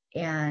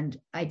 And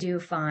I do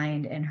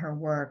find in her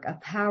work a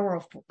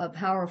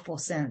powerful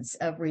sense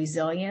of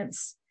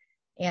resilience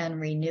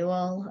and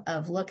renewal,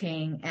 of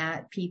looking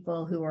at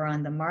people who are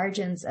on the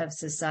margins of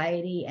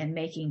society and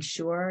making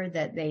sure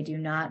that they do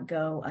not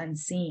go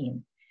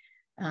unseen.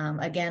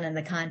 Again, in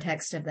the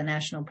context of the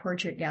National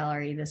Portrait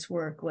Gallery, this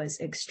work was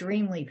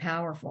extremely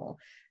powerful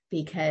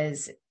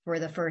because for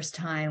the first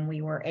time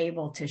we were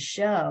able to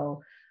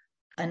show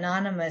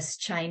anonymous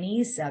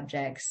Chinese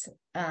subjects,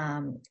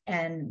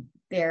 and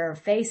their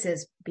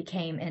faces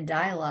became in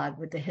dialogue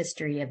with the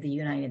history of the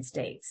United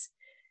States.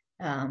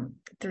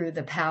 Through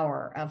the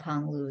power of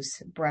Hung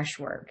Lu's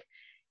brushwork.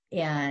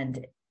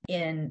 And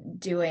in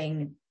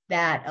doing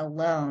that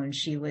alone,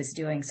 she was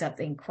doing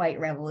something quite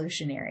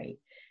revolutionary.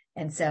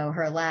 And so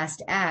her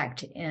last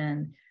act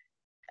in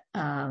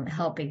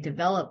helping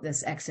develop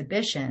this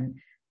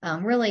exhibition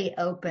really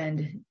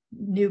opened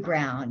new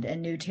ground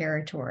and new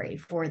territory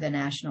for the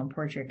National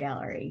Portrait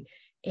Gallery.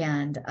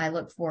 And I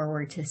look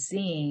forward to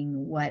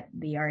seeing what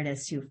the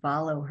artists who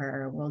follow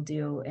her will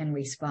do in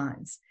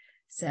response.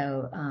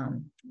 So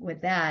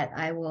with that,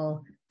 I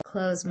will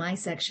close my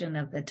section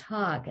of the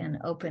talk and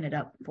open it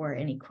up for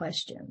any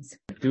questions.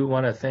 I do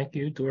want to thank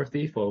you,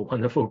 Dorothy, for a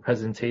wonderful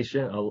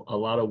presentation. A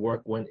lot of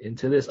work went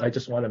into this. I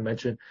just want to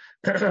mention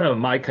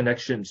my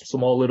connection,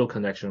 small little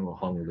connection with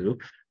Hung Lu.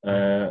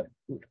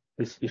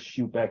 This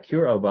issue back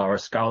here of our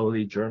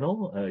scholarly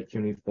journal,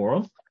 CUNY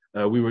Forum.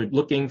 We were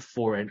looking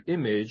for an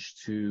image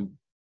to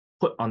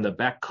put on the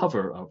back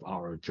cover of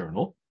our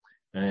journal.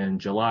 In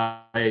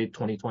July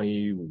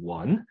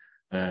 2021,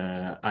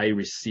 I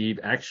received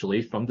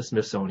actually from the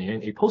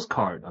Smithsonian a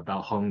postcard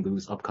about Hung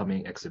Lu's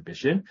upcoming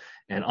exhibition.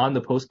 And on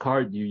the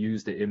postcard, you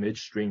use the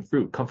image Strange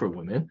Fruit, Comfort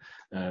Women,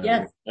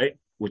 Yes. right?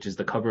 Which is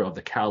the cover of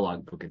the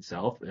catalog book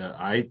itself.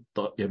 I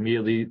thought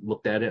immediately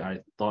looked at it. I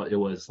thought it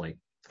was like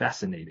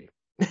fascinating.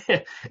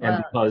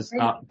 And because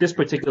this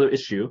particular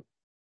issue,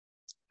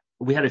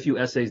 we had a few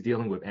essays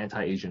dealing with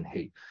anti-Asian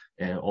hate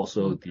and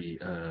also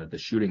the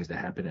shootings that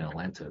happened in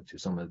Atlanta to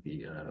some of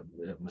the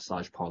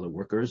massage parlor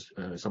workers,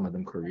 some of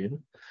them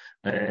Korean.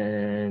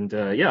 And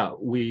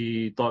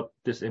we thought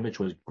this image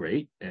was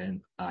great.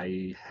 And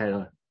I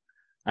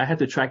had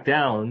to track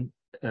down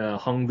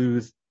Hung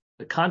Lu's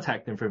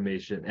contact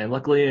information. And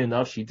luckily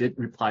enough, she did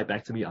reply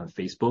back to me on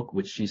Facebook,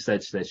 which she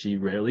said that she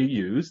rarely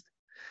used.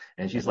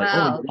 And she's like,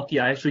 oh, you're lucky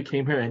I actually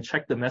came here and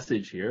checked the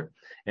message here.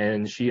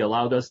 And she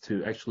allowed us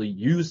to actually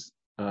use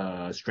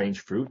Strange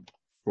Fruit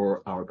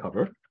for our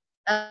cover.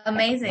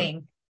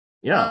 Amazing.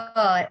 Yeah.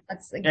 Oh,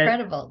 that's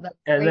incredible.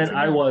 And then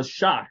I was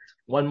shocked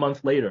 1 month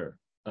later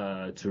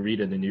to read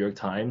in the New York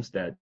Times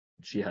that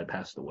she had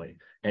passed away.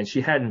 And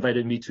she had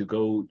invited me to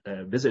go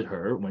visit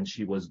her when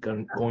she was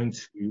going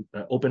to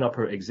open up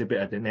her exhibit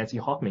at the Nancy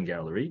Hoffman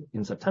Gallery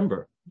in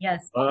September.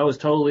 Yes. I was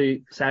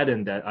totally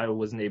saddened that I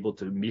wasn't able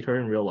to meet her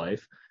in real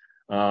life.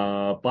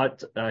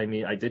 But I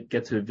mean, I did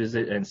get to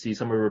visit and see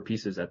some of her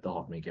pieces at the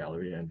Hoffman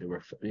Gallery, and they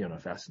were,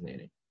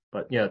 fascinating.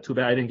 But yeah, too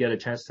bad I didn't get a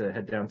chance to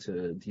head down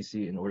to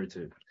DC in order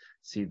to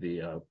see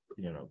the,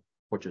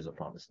 Portraits of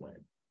Promised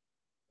Land.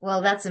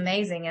 Well, that's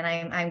amazing. And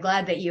I'm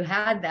glad that you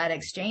had that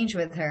exchange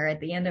with her at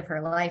the end of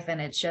her life.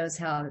 And it shows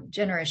how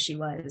generous she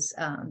was,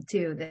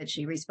 too, that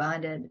she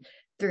responded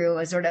through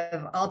a sort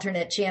of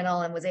alternate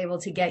channel and was able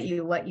to get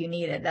you what you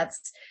needed.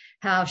 That's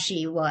how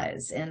she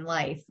was in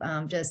life,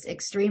 just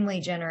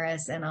extremely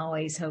generous and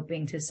always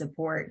hoping to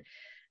support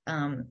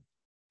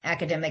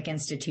academic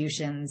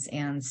institutions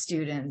and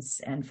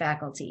students and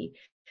faculty.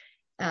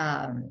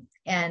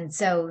 And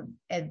so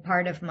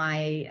part of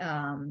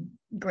my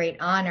great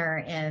honor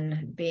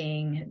in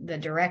being the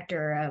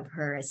director of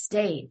her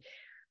estate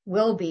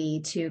will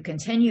be to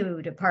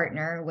continue to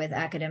partner with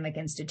academic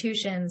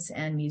institutions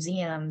and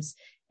museums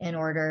in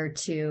order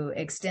to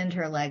extend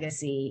her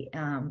legacy.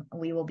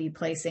 We will be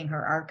placing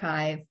her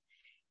archive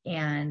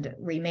and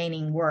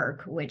remaining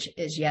work, which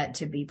is yet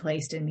to be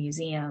placed in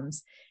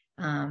museums.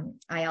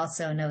 I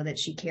also know that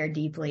she cared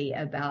deeply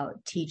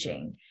about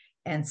teaching.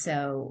 And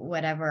so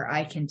whatever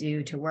I can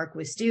do to work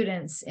with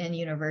students in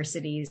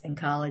universities and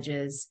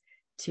colleges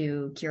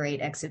to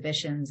curate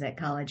exhibitions at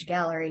college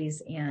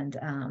galleries and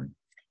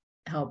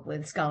help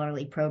with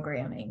scholarly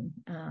programming,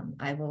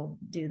 I will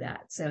do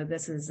that. So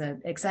this is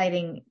an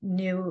exciting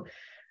new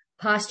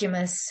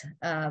posthumous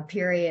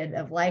period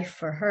of life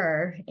for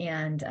her.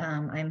 And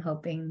I'm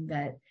hoping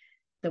that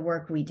the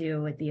work we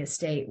do with the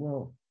estate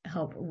will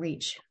help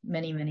reach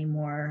many, many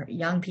more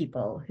young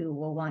people who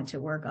will want to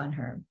work on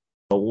her.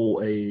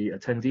 A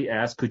attendee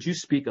asked, could you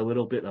speak a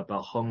little bit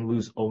about Hung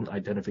Lu's own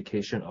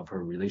identification of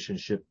her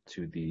relationship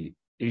to the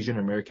Asian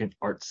American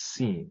art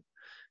scene?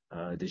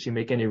 Did she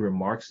make any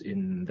remarks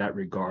in that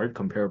regard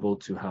comparable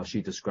to how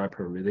she described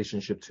her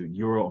relationship to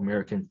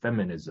Euro-American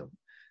feminism,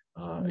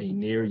 a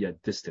near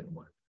yet distant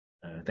one?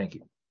 Thank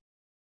you.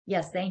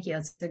 Yes, thank you.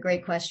 It's a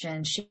great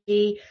question.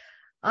 She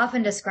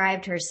often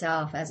described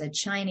herself as a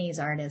Chinese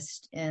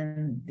artist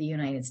in the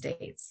United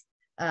States.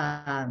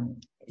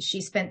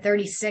 She spent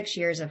 36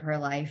 years of her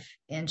life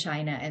in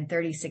China and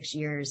 36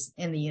 years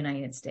in the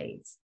United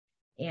States.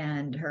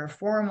 And her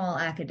formal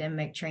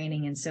academic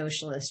training in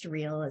socialist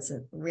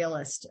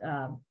realist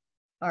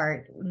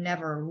art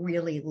never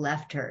really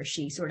left her.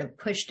 She sort of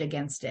pushed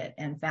against it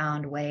and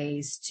found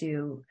ways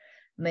to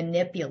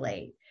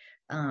manipulate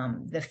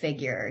the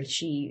figure.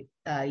 She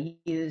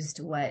used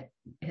what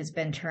has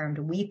been termed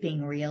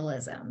weeping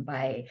realism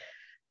by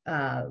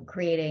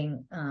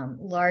creating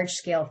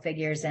large-scale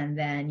figures and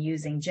then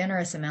using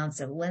generous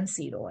amounts of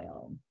linseed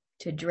oil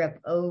to drip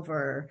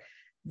over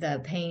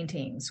the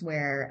paintings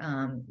where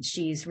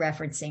she's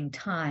referencing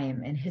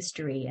time and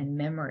history and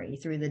memory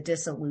through the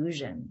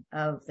disillusion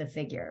of the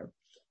figure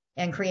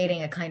and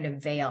creating a kind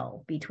of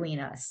veil between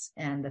us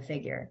and the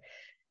figure.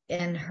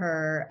 In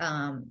her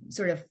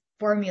sort of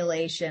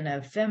formulation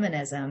of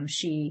feminism,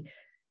 she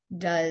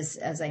does,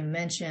 as I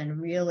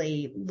mentioned,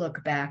 really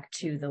look back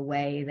to the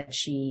way that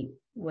she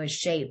was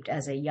shaped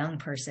as a young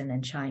person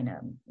in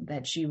China,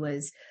 that she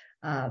was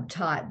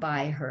taught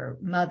by her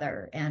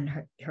mother and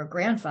her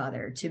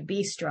grandfather to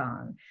be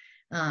strong,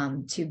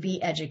 to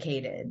be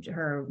educated.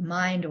 Her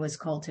mind was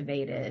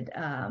cultivated.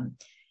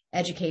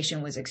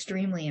 Education was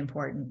extremely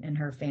important in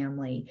her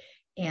family.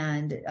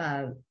 And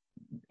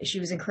she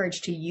was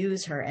encouraged to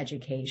use her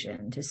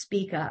education, to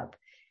speak up.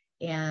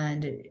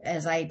 And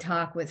as I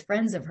talk with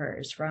friends of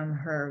hers from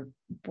her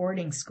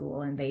boarding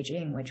school in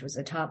Beijing, which was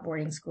a top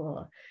boarding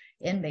school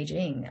in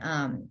Beijing,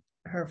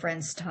 her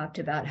friends talked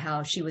about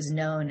how she was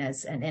known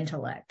as an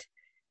intellect.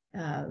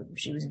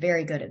 She was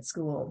very good at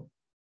school.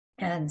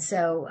 And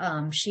so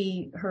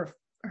her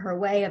her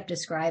way of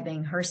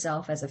describing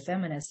herself as a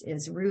feminist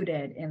is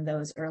rooted in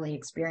those early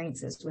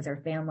experiences with her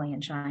family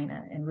in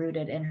China and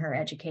rooted in her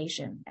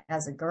education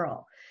as a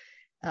girl.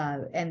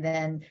 And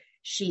then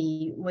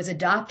she was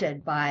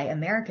adopted by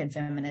American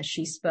feminists.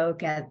 She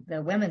spoke at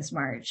the Women's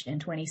March in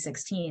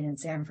 2016 in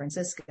San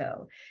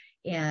Francisco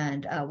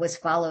and was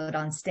followed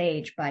on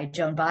stage by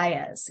Joan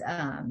Baez.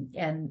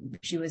 And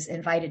she was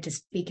invited to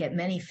speak at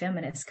many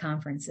feminist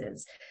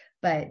conferences.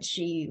 But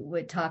she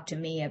would talk to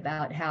me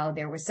about how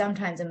there was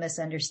sometimes a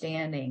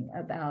misunderstanding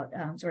about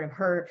sort of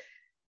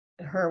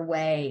her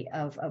way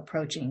of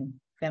approaching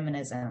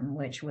feminism,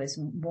 which was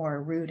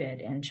more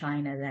rooted in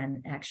China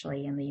than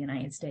actually in the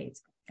United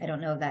States. I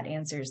don't know if that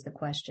answers the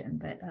question,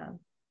 but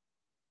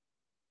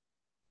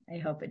I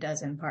hope it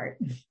does in part.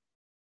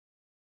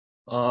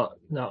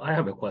 Now I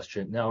have a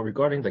question. Now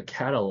regarding the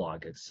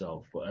catalog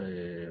itself,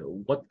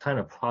 what kind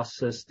of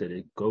process did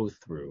it go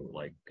through?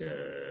 Like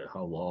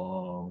how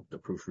long, the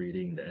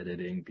proofreading, the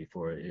editing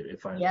before it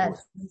finally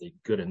was really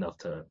good enough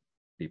to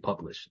be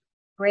published?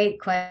 Great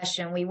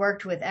question. We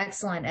worked with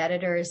excellent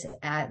editors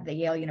at the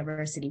Yale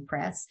University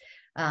Press,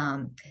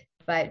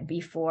 but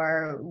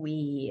before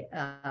we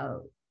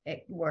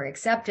were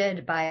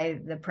accepted by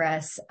the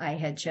press, I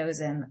had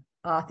chosen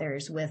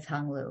authors with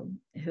Hung Lu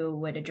who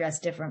would address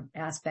different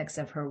aspects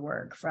of her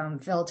work, from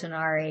Phil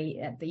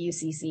Tonari at the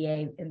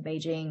UCCA in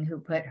Beijing,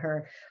 who put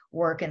her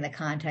work in the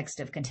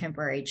context of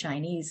contemporary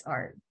Chinese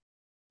art,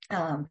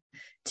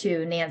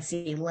 to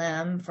Nancy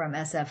Lim from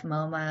SF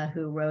MoMA,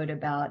 who wrote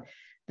about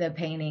the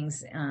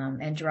paintings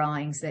and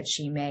drawings that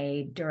she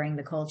made during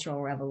the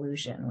Cultural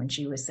Revolution when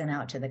she was sent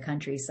out to the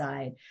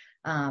countryside.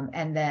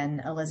 And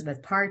then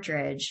Elizabeth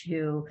Partridge,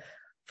 who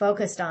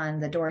focused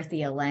on the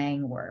Dorothea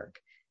Lange work.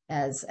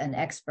 As an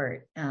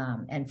expert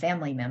and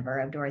family member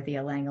of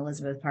Dorothea Lange,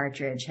 Elizabeth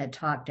Partridge had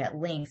talked at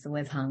length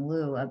with Hung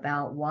Lu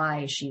about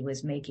why she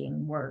was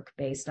making work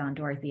based on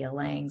Dorothea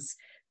Lange's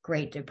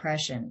Great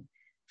Depression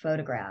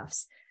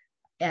photographs.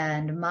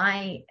 And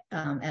my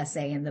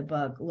essay in the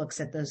book looks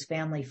at those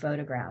family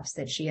photographs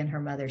that she and her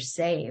mother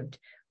saved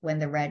when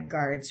the Red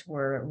Guards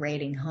were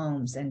raiding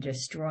homes and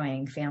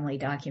destroying family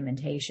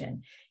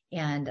documentation.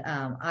 And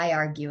I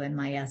argue in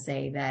my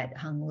essay that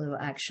Hung Lu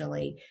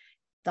actually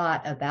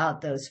thought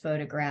about those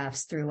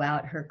photographs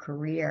throughout her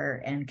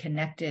career and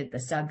connected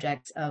the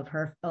subjects of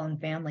her own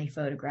family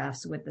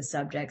photographs with the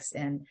subjects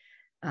in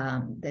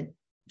the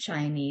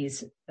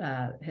Chinese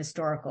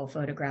historical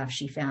photographs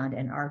she found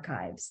in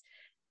archives.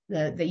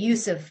 The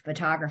use of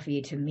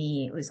photography to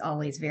me was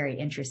always very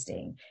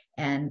interesting,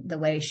 and the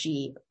way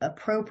she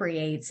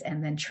appropriates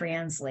and then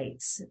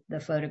translates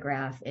the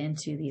photograph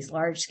into these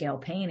large-scale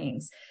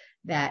paintings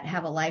that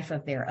have a life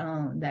of their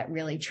own, that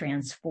really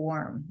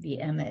transform the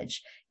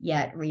image,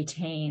 yet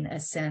retain a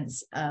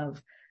sense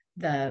of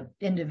the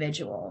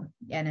individual.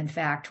 And in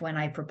fact, when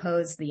I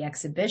proposed the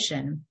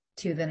exhibition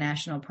to the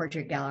National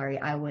Portrait Gallery,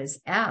 I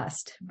was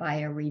asked by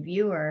a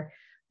reviewer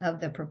of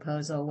the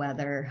proposal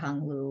whether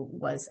Hung Lu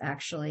was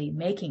actually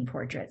making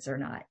portraits or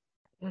not.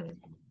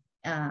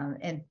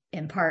 And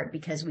in part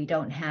because we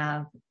don't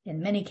have, in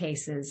many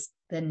cases,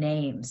 the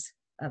names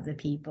of the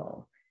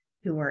people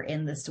who were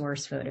in the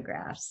source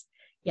photographs.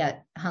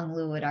 Yet Hung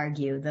Lu would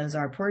argue those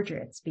are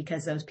portraits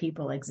because those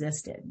people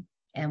existed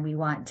and we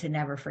want to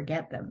never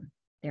forget them.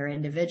 They're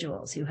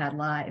individuals who had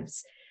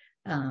lives.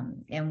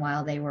 And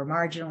while they were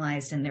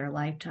marginalized in their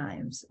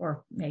lifetimes,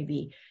 or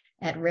maybe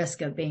at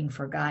risk of being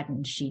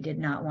forgotten, she did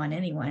not want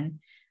anyone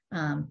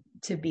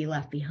to be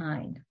left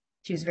behind.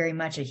 She was very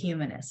much a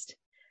humanist.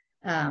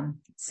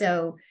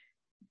 So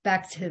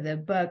back to the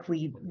book,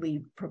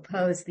 we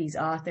proposed these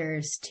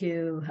authors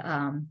to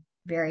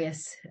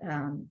various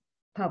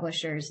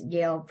publishers.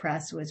 Yale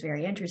Press was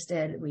very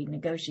interested. We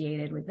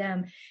negotiated with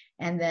them.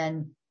 And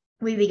then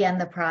we began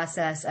the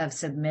process of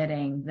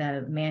submitting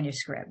the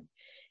manuscript.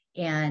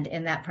 And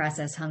in that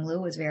process, Hung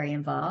Lu was very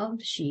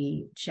involved.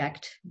 She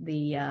checked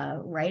the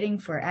writing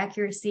for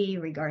accuracy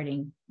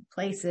regarding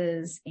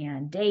places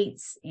and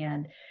dates.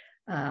 And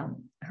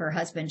her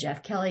husband,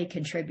 Jeff Kelly,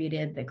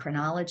 contributed the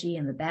chronology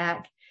in the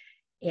back.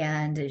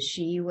 And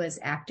she was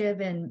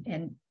active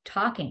in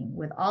talking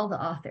with all the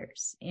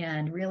authors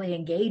and really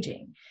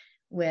engaging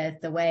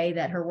with the way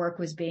that her work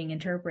was being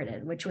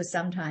interpreted, which was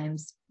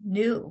sometimes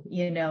new,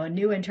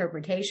 new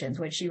interpretations,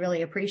 which she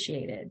really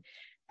appreciated.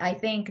 I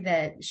think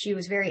that she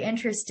was very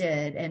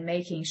interested in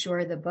making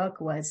sure the book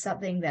was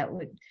something that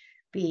would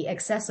be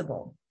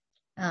accessible,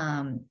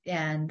 and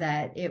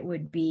that it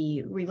would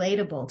be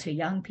relatable to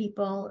young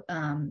people,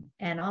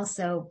 and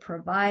also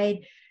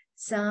provide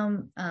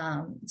some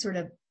sort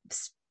of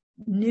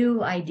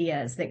new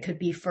ideas that could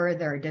be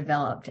further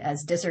developed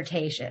as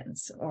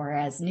dissertations or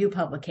as new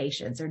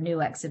publications or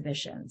new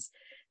exhibitions.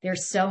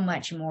 There's so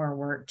much more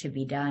work to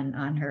be done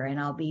on her, and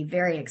I'll be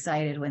very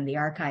excited when the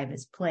archive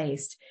is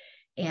placed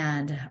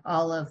and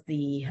all of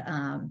the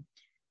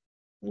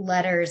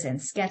letters and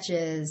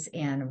sketches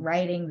and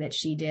writing that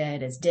she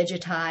did is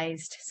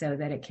digitized so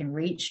that it can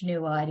reach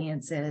new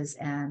audiences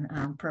and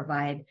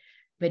provide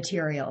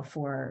material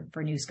for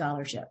new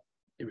scholarship.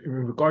 In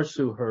regards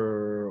to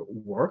her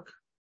work,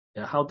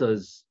 how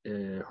does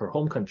her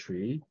home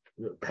country,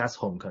 past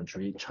home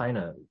country,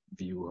 China,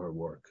 view her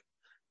work?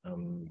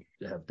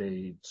 Have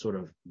they sort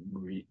of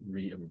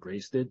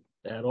re-embraced it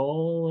at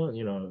all,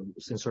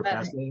 since her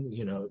passing,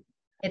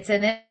 It's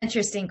an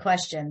interesting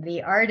question.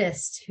 The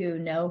artists who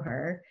know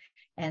her,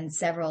 and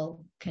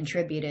several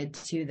contributed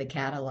to the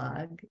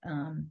catalog,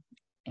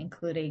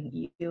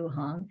 including Yu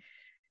Hong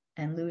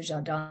and Lu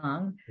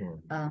Xiaodong,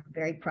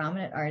 very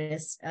prominent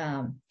artists,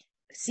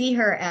 see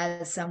her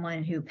as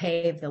someone who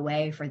paved the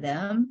way for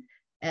them,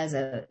 as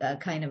a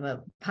kind of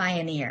a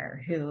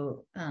pioneer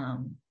who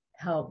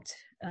helped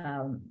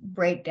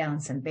break down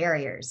some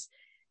barriers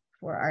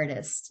for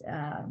artists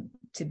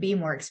to be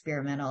more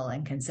experimental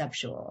and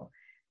conceptual.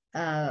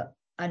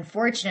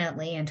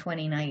 Unfortunately, in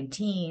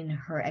 2019,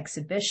 her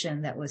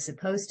exhibition that was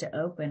supposed to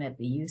open at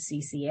the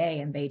UCCA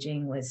in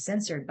Beijing was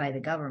censored by the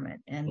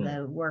government, and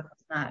the work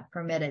was not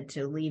permitted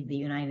to leave the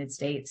United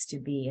States to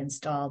be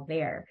installed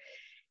there.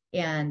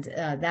 And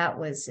that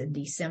was in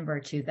December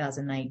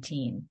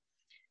 2019.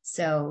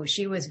 So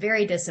she was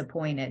very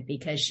disappointed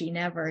because she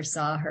never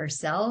saw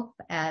herself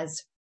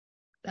as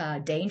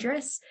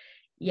dangerous,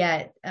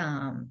 yet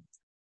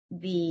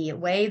the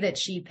way that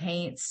she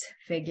paints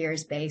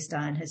figures based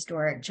on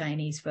historic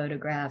Chinese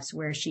photographs,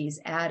 where she's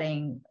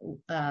adding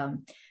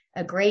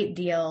a great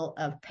deal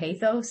of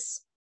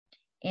pathos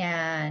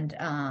and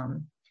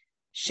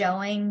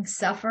showing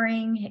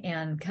suffering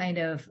and kind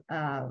of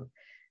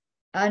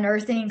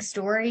unearthing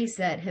stories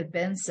that have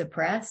been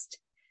suppressed,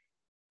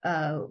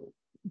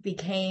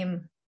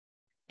 became,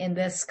 in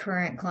this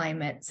current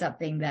climate,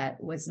 something that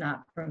was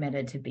not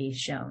permitted to be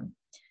shown.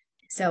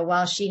 So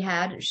while she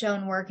had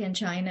shown work in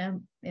China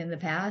in the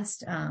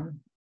past,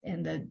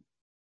 in the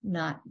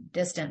not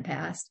distant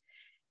past,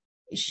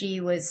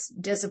 she was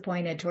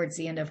disappointed towards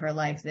the end of her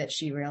life that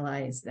she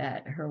realized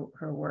that her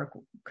work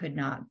could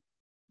not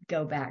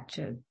go back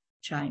to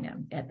China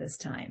at this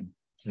time.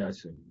 I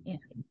see. Yeah.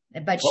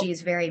 But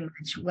she's very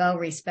much well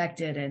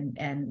respected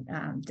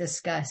and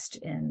discussed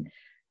and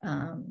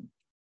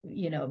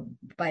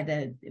by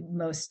the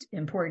most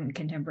important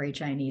contemporary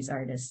Chinese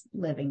artists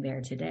living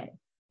there today.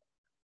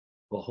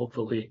 Well,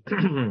 hopefully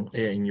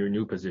in your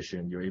new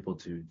position, you're able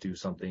to do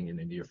something in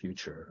the near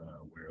future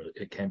where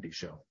it can be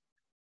shown.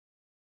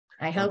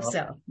 I hope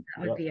so.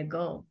 That would be a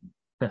goal.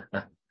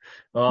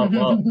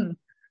 Well,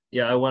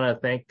 yeah, I want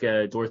to thank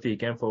Dorothy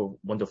again for a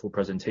wonderful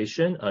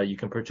presentation. You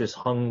can purchase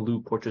Hung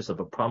Lu Portraits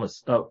of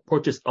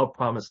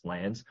Promised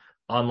Lands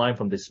online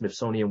from the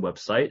Smithsonian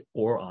website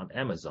or on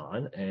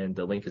Amazon, and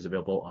the link is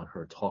available on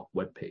her talk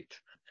webpage.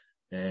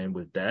 And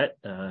with that,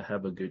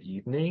 have a good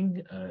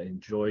evening.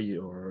 Enjoy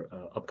your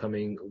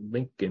upcoming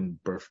Lincoln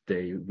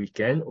birthday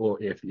weekend,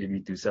 or if you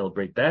do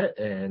celebrate that,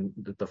 and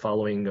the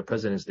following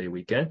President's Day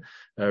weekend.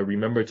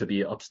 Remember to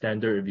be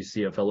upstander if you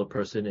see a fellow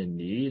person in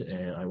need.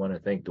 And I want to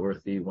thank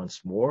Dorothy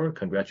once more.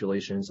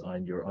 Congratulations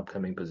on your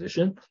upcoming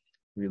position.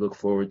 We look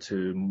forward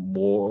to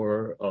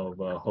more of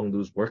Hung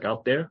Lu's work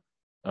out there.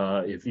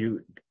 If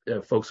you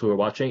folks who are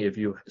watching, if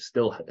you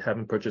still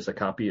haven't purchased a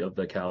copy of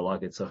the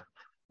catalog, it's a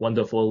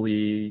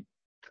wonderfully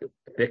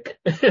thick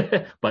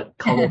but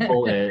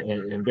colorful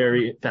and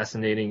very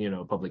fascinating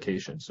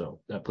publication, so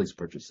please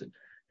purchase it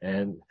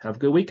and have a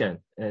good weekend.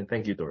 And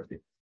thank you,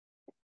 Dorothy.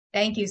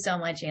 Thank you so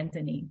much,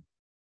 Anthony.